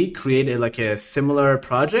OpenSea create a similar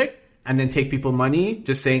project and then take people money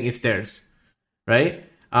just saying it's theirs, right?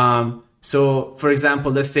 So for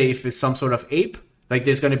example, let's say if it's some sort of ape, like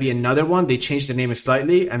there's going to be another one, they change the name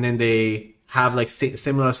slightly and then they have like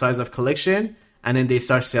similar size of collection and then they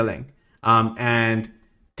start selling. And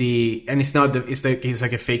it's not it's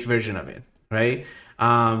like a fake version of it, right?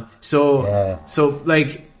 So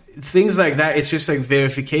like things like that, it's just like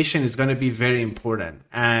verification is going to be very important.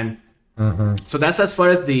 And so that's as far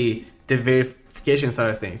as the verification side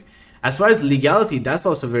of things. As far as legality, that's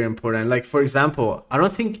also very important. Like, for example, I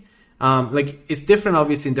don't think, like it's different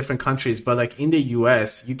obviously in different countries, but like in the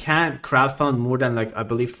US, you can't crowdfund more than like, I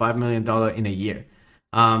believe $5 million in a year.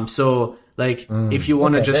 So like if you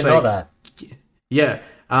want to just like, yeah.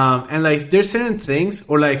 And like there's certain things,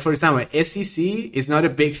 or like, for example, SEC is not a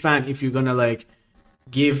big fan if you're going to like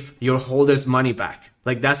give your holders money back.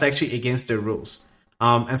 Like that's actually against their rules.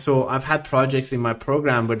 And so I've had projects in my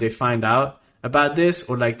program where they find out about this,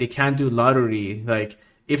 or like they can't do lottery. Like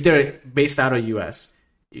if they're based out of US,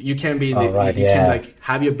 you can be, you can like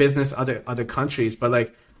have your business other countries, but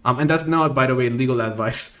like, and that's not, by the way, legal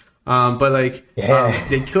advice. But like,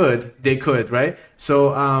 they could, right?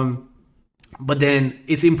 So, but then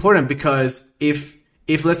it's important because if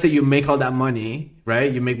let's say you make all that money,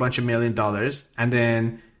 right? You make a bunch of $1 million and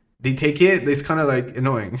then they take it, it's kind of like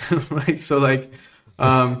annoying, right? So like,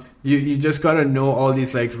 you just gotta know all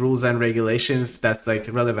these like rules and regulations that's like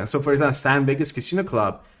relevant. So for example, San Vegas Casino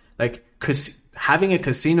Club, like having a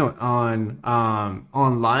casino on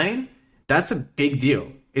online, that's a big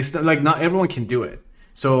deal. It's not everyone can do it.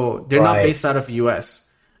 So they're not based out of the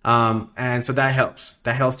US. And so that helps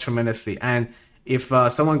tremendously. And if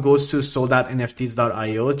someone goes to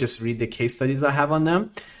soldoutsnfts.io, just read the case studies I have on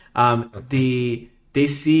them. They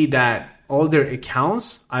see that all their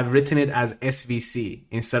accounts, I've written it as SVC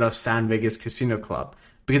instead of San Vegas Casino Club.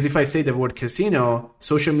 Because if I say the word casino,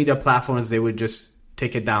 social media platforms, they would just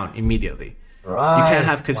take it down immediately. Right. You can't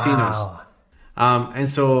have casinos. Wow. And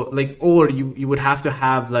so like, or you would have to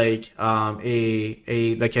have like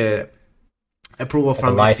a approval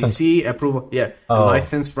from SEC, approval, a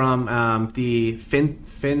license from the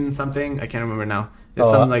Fin something. I can't remember now. There's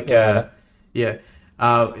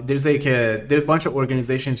there's a bunch of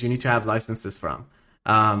organizations you need to have licenses from,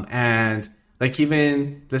 and like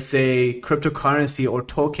even let's say cryptocurrency or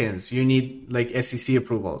tokens, you need like SEC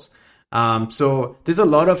approvals. So there's a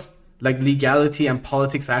lot of like legality and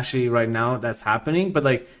politics actually right now that's happening, but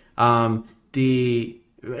like a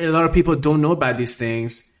lot of people don't know about these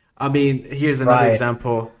things. I mean, here's another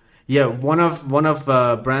example. Yeah, one of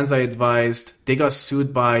brands I advised, they got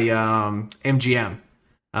sued by MGM.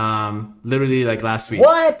 Literally like last week.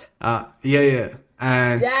 What?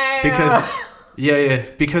 And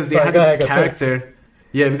because they had a character.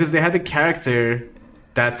 Yeah, because they had a character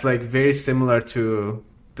that's like very similar to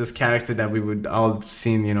this character that we would all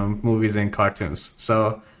seen, movies and cartoons.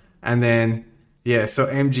 So, and then so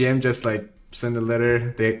MGM just like sent a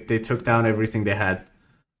letter. They took down everything they had.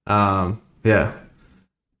 So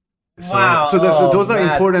those are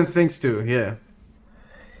important things too. Yeah.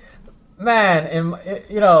 Man,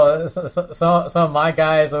 some of my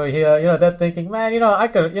guys over here, they're thinking, man, I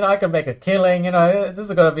could make a killing. This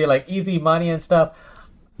is gonna be like easy money and stuff.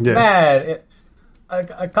 Yeah. Man,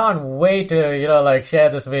 I can't wait to share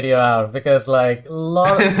this video out because like a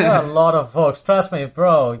lot of folks, trust me,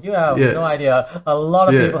 bro, you have no idea. A lot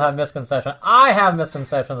of people have misconceptions. I have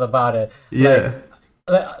misconceptions about it. Yeah.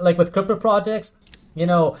 Like with crypto projects,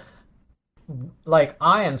 like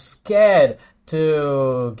I am scared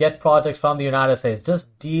to get projects from the United States. Just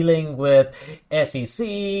dealing with SEC,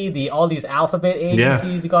 all these alphabet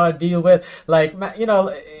agencies you gotta deal with. Like,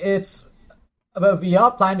 we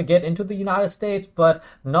are planning to get into the United States, but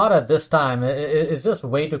not at this time. It's just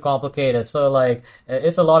way too complicated. So like,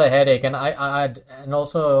 it's a lot of headache. And and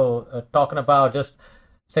also talking about just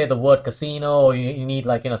say the word casino, or you need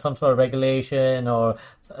like some sort of regulation, or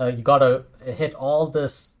you gotta hit all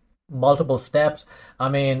this multiple steps. I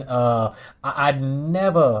mean, I'd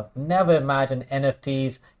never imagined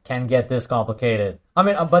NFTs can get this complicated. I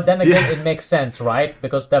mean, but then again, it makes sense, right?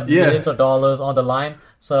 Because there are millions of dollars on the line.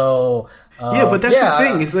 So but that's the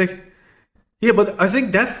thing. It's like, but I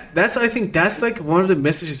think that's like one of the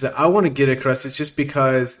messages that I want to get across. It's just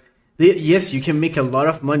because yes, you can make a lot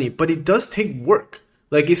of money, but it does take work.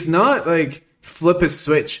 Like it's not like flip a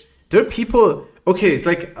switch. There are people. Okay, it's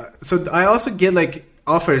like so. I also get like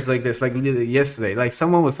offers like this, like literally yesterday. Like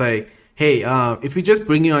someone was like, "Hey, if we just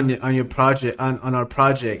bring you on your project on our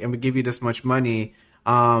project and we give you this much money,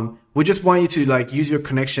 we just want you to like use your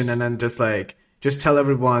connection and then just tell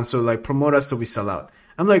everyone, so like promote us so we sell out."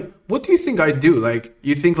 I'm like, what do you think I do? Like,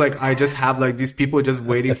 you think like I just have like these people just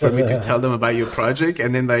waiting for me to tell them about your project,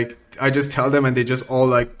 and then like I just tell them and they just all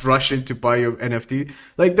like rush in to buy your NFT?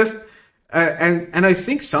 Like that's and I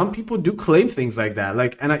think some people do claim things like that.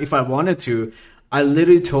 Like, and if I wanted to, I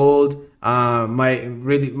literally told my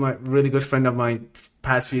really good friend of mine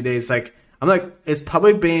past few days, like I'm like, it's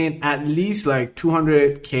probably been at least like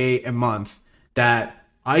 200K a month that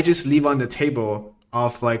I just leave on the table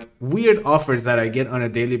of like weird offers that I get on a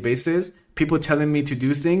daily basis. People telling me to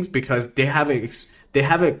do things because they have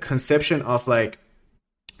a conception of like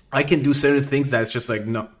I can do certain things that's just like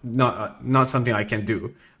not something I can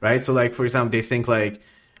do, right? So like for example, they think like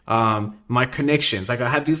my connections, like I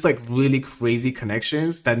have these like really crazy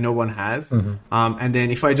connections that no one has, and then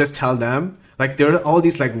if I just tell them, like there are all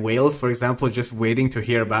these like whales, for example, just waiting to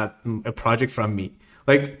hear about a project from me,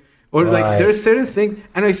 like. Or like there are certain things,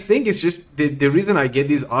 and I think it's just the reason I get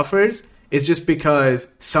these offers is just because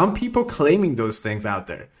some people claiming those things out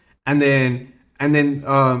there, and then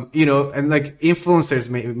you know, and like influencers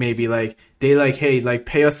maybe like they like, hey, like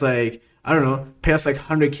pay us like, I don't know, pay us like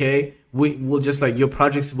 100K, we'll just like your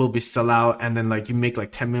projects will be sell out, and then like you make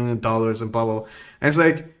like $10 million and blah blah. And it's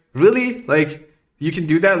like, really, like you can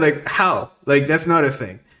do that? Like how? Like that's not a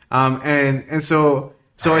thing. And so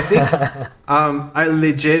I think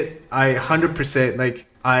I 100% like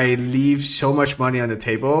I leave so much money on the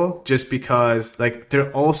table just because like there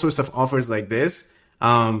are all sorts of offers like this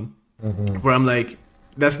where I'm like,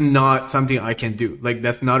 that's not something I can do. Like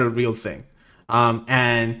that's not a real thing.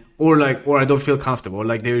 Or I don't feel comfortable.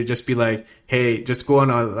 Like they would just be like, hey, just go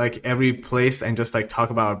on like every place and just like talk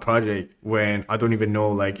about our project when I don't even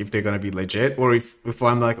know like if they're going to be legit, or if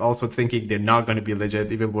I'm like also thinking they're not going to be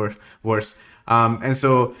legit, even worse. And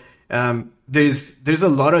so, there's a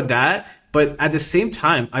lot of that, but at the same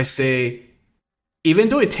time, I say, even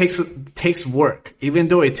though it takes work, even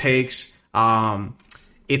though it takes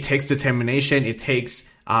determination, it takes,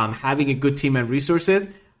 having a good team and resources,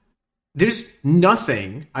 there's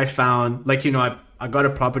nothing I found, like, you know, I got a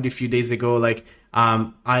property a few days ago, like,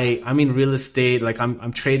 I'm in real estate, like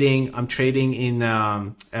I'm trading in,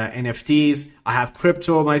 NFTs. I have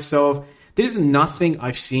crypto myself. There's nothing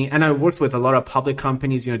I've seen, and I worked with a lot of public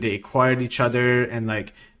companies. You know, they acquired each other, and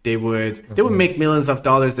like they would make millions of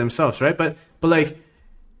dollars themselves, right? But like,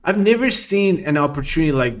 I've never seen an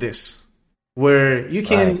opportunity like this, where you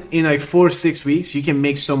can in like 4 or 6 weeks you can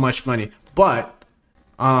make so much money. But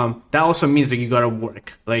that also means that you gotta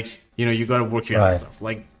work. Like, you know, you gotta work your ass off.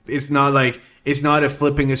 Like it's not a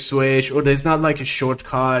flipping a switch, or there's not like a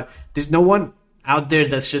shortcut. There's no one out there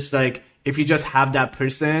that's just like, if you just have that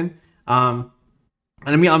person. And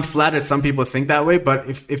I mean, I'm flattered some people think that way, but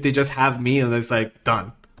if they just have me and it's like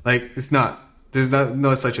done, like it's not, there's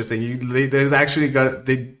no such a thing. There's actually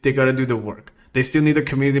they gotta do the work. They still need a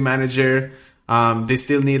community manager. They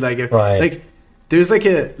still need like like there's like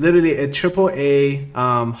literally a AAA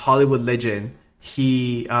Hollywood legend.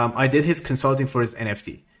 I did his consulting for his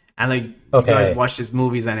NFT, and like you guys watched his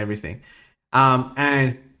movies and everything.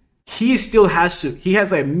 And he still has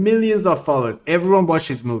like millions of followers. Everyone watched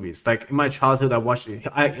his movies. Like in my childhood, I watched it.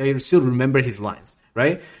 I still remember his lines,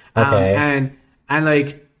 right? And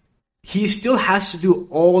like he still has to do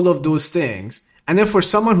all of those things. And then for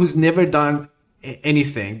someone who's never done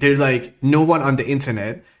anything, they're like no one on the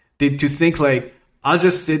internet. To think like, I'll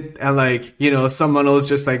just sit and like, you know, someone else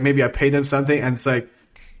just like, maybe I pay them something and it's like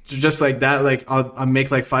just like that, like I'll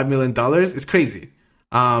make like $5 million. It's crazy.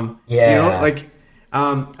 You know, like.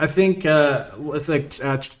 I think it's like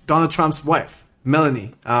Donald Trump's wife,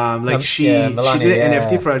 Melanie. Like she did an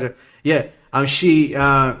NFT project. Yeah. She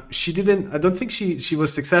didn't. I don't think she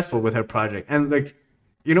was successful with her project. And like,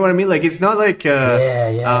 you know what I mean? Like it's not like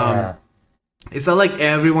it's not like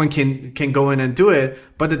everyone can go in and do it.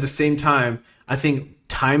 But at the same time, I think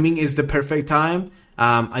timing is the perfect time.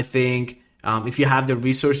 I think if you have the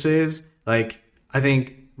resources, like I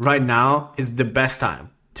think right now is the best time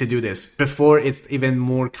to do this before it's even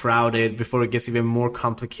more crowded, before it gets even more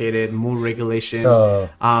complicated, more regulations.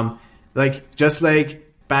 Like just like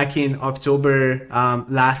back in October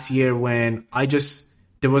last year when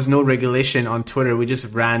there was no regulation on Twitter, we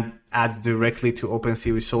just ran ads directly to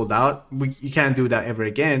OpenSea. We sold out. You can't do that ever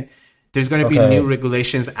again. There's going to be new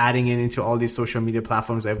regulations adding into all these social media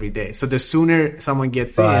platforms every day. So the sooner someone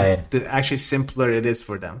gets in, the actually simpler it is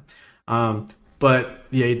for them. But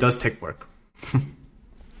yeah, it does take work.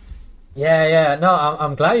 Yeah. No,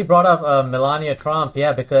 I'm glad you brought up Melania Trump.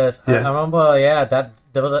 Yeah, because I Yeah. remember, yeah, that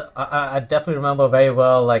there was I definitely remember very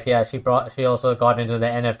well. Like, yeah, she also got into the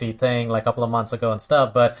NFT thing like a couple of months ago and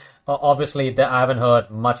stuff. But obviously, I haven't heard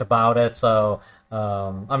much about it. So,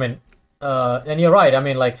 I mean, and you're right. I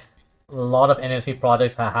mean, like a lot of NFT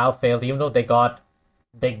projects have failed, even though they got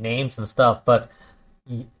big names and stuff. But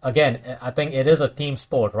again, I think it is a team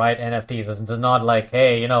sport, right? NFTs. It's not like,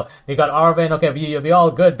 hey, we got Arvin. Okay, we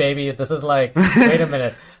all good, baby. This is like, wait a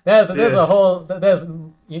minute. There's Yeah. a whole there's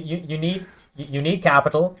you need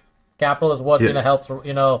capital. Capital is what's Yeah. gonna help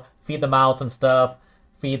feed the mouths and stuff,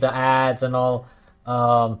 feed the ads and all.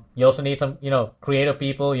 You also need some creative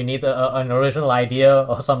people. You need an original idea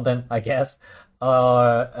or something, I guess.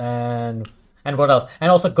 And what else?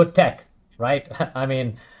 And also good tech, right? I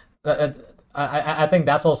mean, uh, I think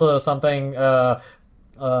that's also something.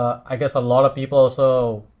 I guess a lot of people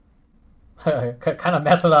also kind of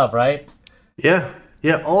mess it up, right? Yeah.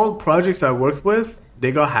 Yeah. All projects I worked with,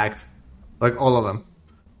 they got hacked, like all of them.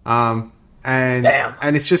 Um, and Damn.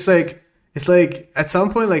 and it's like at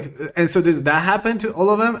some point, like, and so does that happen to all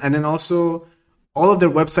of them, and then also all of their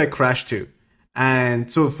website crashed too. And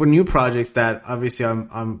so for new projects that obviously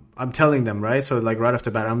I'm telling them, right, so like right off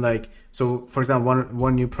the bat I'm like, so for example,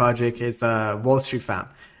 one new project is Wall Street Fam,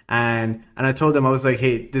 and I told them, I was like,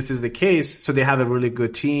 hey, this is the case. So they have a really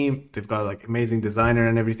good team, they've got like amazing designer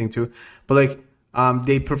and everything too, but like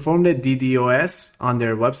they performed a DDoS on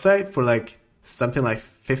their website for like something like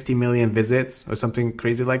 50 million visits or something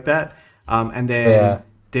crazy like that. And then Yeah.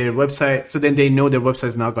 their website, so then they know their website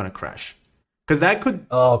is not going to crash because that could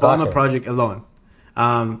Oh, bomb a gotcha. project alone.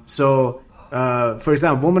 For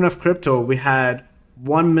example, Woman of Crypto, we had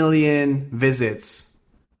 1 million visits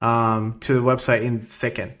to the website in a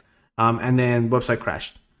second, and then website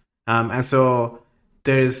crashed. And so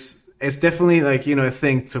it's definitely like a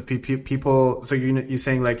thing. So people, so you're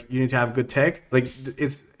saying like you need to have good tech. Like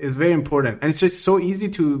it's very important, and it's just so easy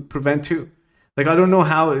to prevent too. Like I don't know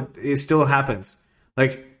how it still happens.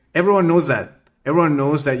 Like everyone knows that. Everyone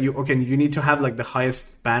knows that you need to have like the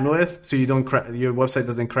highest bandwidth so you don't your website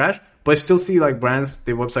doesn't crash. But I still see like brands,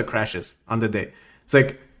 their website crashes on the day. It's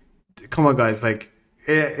like, come on, guys. Like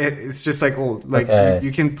it's just like old. Like Okay.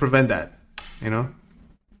 you can prevent that. You know?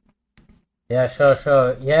 Yeah, sure.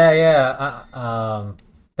 Yeah.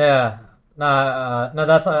 Yeah. No,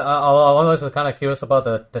 that's I was kind of curious about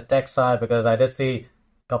the tech side because I did see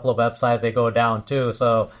a couple of websites they go down too.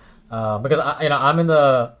 So, because I'm in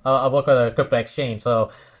I work with a crypto exchange, so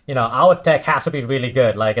our tech has to be really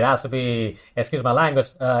good. Like it has to be, excuse my language,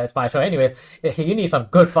 it's my show anyway. You need some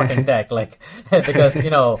good fucking tech, like because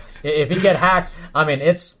if you get hacked, I mean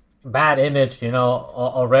it's bad image,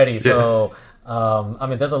 already. Yeah. So. I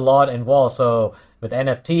mean, there's a lot involved. So with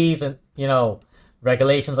NFTs and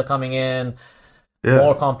regulations are coming in, Yeah.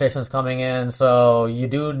 more competitions coming in. So you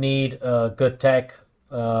do need good tech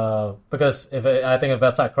because I think if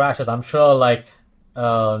website crashes, I'm sure like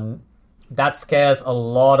um, that scares a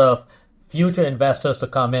lot of future investors to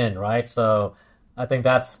come in, right? So I think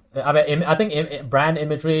I mean, I think brand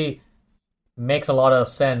imagery makes a lot of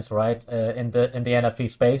sense, right? In the NFT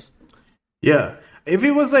space. Yeah. If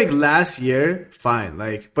it was like last year, fine.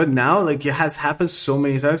 Like, but now, like, it has happened so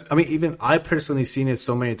many times. I mean, even I personally seen it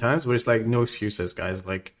so many times where it's like, no excuses, guys.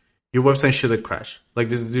 Like, your website shouldn't crash. Like,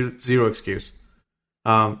 there's zero excuse.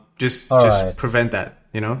 Just All just right. prevent that.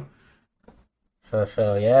 You know? Sure.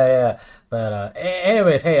 Yeah. But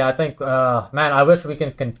anyways, hey, I think, man, I wish we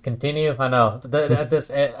can continue. I know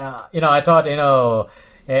this, I thought,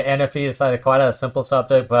 NFT is like quite a simple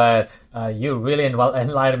subject, but you really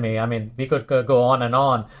enlightened me. I mean, we could go on and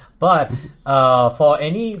on. But for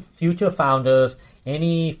any future founders,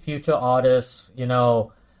 any future artists,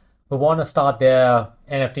 who want to start their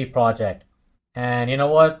NFT project, and you know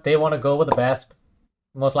what, they want to go with the best.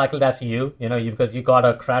 Most likely that's because you got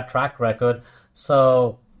a track record.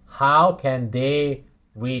 So how can they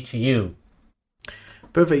reach you?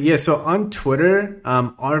 Perfect. Yeah. So on Twitter,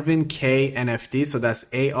 Arvin K NFT. So that's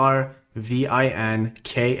ARVIN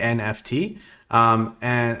KNFT. And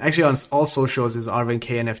actually on all socials is Arvin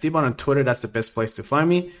K NFT, but on Twitter, that's the best place to find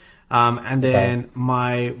me. And Okay. then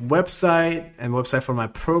my website and website for my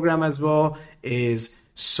program as well is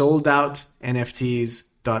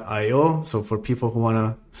soldoutnfts.io. So for people who want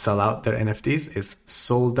to sell out their NFTs, it's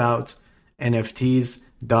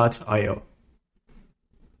soldoutnfts.io.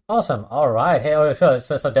 Awesome. All right. Hey, oh, sure.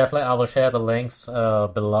 So definitely I will share the links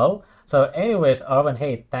below. So anyways, Arvin,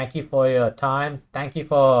 hey, thank you for your time. Thank you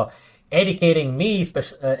for educating me,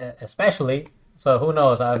 especially. So who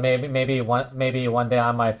knows? Maybe one day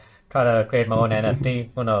I might try to create my own NFT.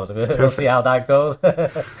 Who knows? We'll see how that goes.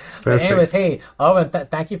 But Perfect. anyways, hey, Arvind,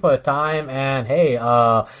 thank you for your time, and hey,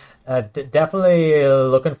 definitely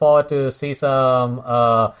looking forward to see some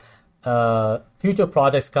future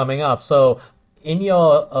projects coming up. So, in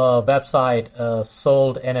your website,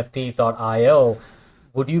 soldnfts.io,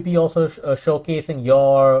 would you be also showcasing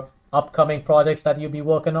your upcoming projects that you'll be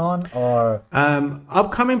working on, or?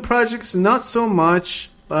 Upcoming projects, not so much.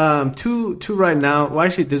 Two right now. Well,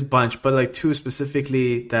 actually, this bunch, but like two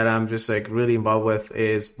specifically that I'm just like really involved with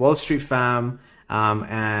is Wall Street Fam,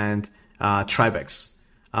 and Tribex.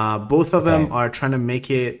 Both of them are trying to make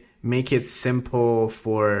it simple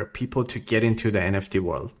for people to get into the NFT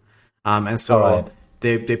world. And so All right.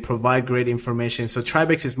 they provide great information. So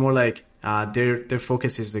Tribex is more like their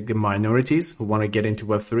focus is like the minorities who want to get into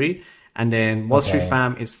Web3, and then Wall Street Okay.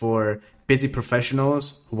 Fam is for busy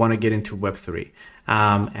professionals who want to get into Web3.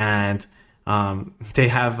 They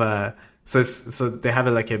have so they have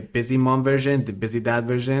like a busy mom version, the busy dad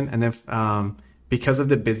version, and then because of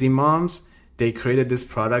the busy moms, they created this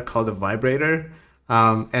product called a vibrator.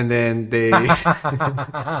 And then they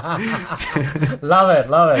Love it,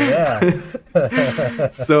 yeah.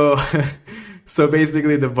 so so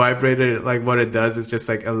basically the vibrator, like what it does is just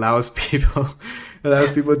like allows people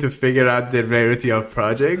to figure out the rarity of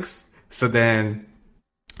projects. So then,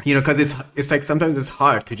 because it's like sometimes it's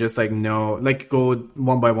hard to just like know, like go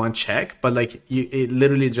one by one check, but like it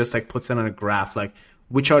literally just like puts it on a graph, like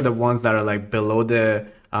which are the ones that are like below the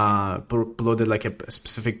like a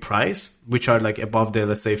specific price, which are like above the,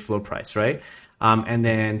 let's say, floor price, right? And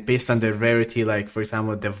then based on the rarity, like for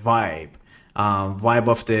example the vibe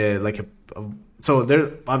of the like so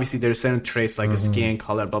there obviously there's certain traits like a skin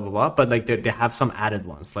color, blah blah blah, but like they have some added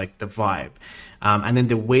ones like the vibe, and then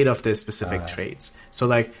the weight of the specific traits. So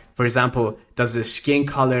like for example, does the skin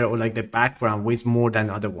color or like the background weighs more than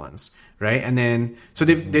other ones, right? And then so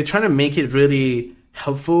they're trying to make it really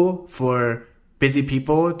helpful for busy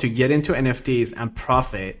people to get into NFTs and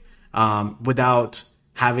profit without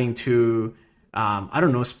having to I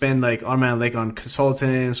don't know, spend like arm and leg on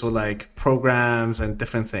consultants or like programs and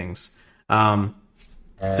different things. So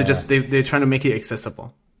just they're trying to make it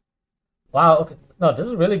accessible. Wow. Okay. No, this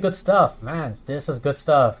is really good stuff, man. This is good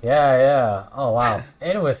stuff. Yeah. Oh, wow.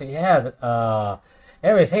 Anyways, yeah.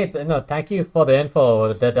 Anyways, hey, thank you for the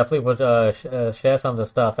info. Definitely would share some of the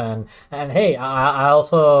stuff, and hey, I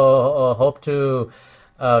also hope to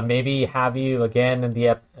maybe have you again in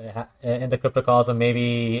the CryptoCosm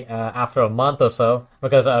maybe after a month or so,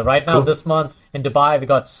 because right now Cool. this month in Dubai we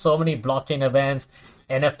got so many blockchain events,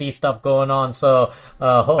 NFT stuff going on. So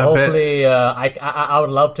hopefully, I would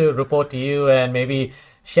love to report to you and maybe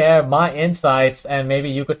share my insights, and maybe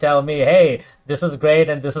you could tell me, hey, this is great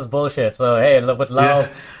and this is bullshit. So hey, would love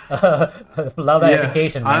love that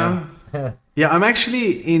education, man. I'm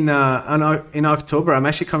actually in October. I'm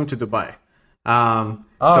actually coming to Dubai. All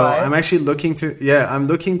So right. I'm actually I'm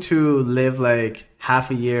looking to live like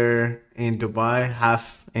half a year in Dubai,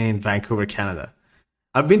 half in Vancouver, Canada.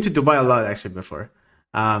 I've been to Dubai a lot actually before.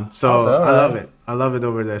 So all I love right. it. I love it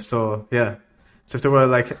over there. So yeah. So if there were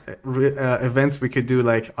like events, we could do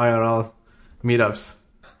like IRL meetups.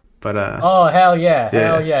 But Oh hell yeah, Yeah.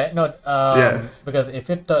 hell yeah! No, Yeah. because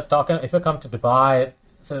if if you come to Dubai,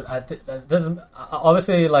 so this is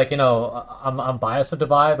obviously like I'm biased to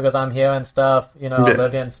Dubai because I'm here and stuff, Yeah.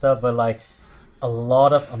 lived here and stuff. But like a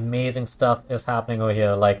lot of amazing stuff is happening over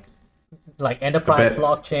here, like enterprise bet.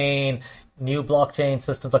 blockchain, new blockchain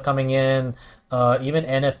systems are coming in, even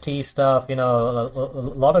NFT stuff. A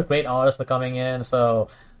lot of great artists are coming in. So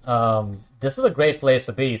this is a great place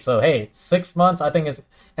to be. So hey, 6 months I think is,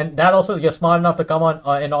 and that also you're smart enough to come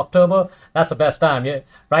on in October. That's the best time.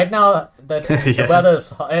 Right now the Yeah. weather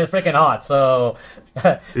is freaking hot. So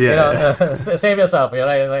Yeah. save yourself.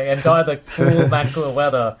 Like, enjoy the cool Vancouver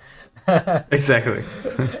weather. Exactly.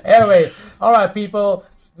 Anyways, all right, people,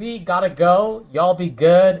 we gotta go. Y'all be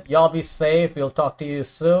good. Y'all be safe. We'll talk to you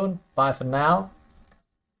soon. Bye for now.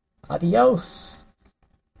 Adios.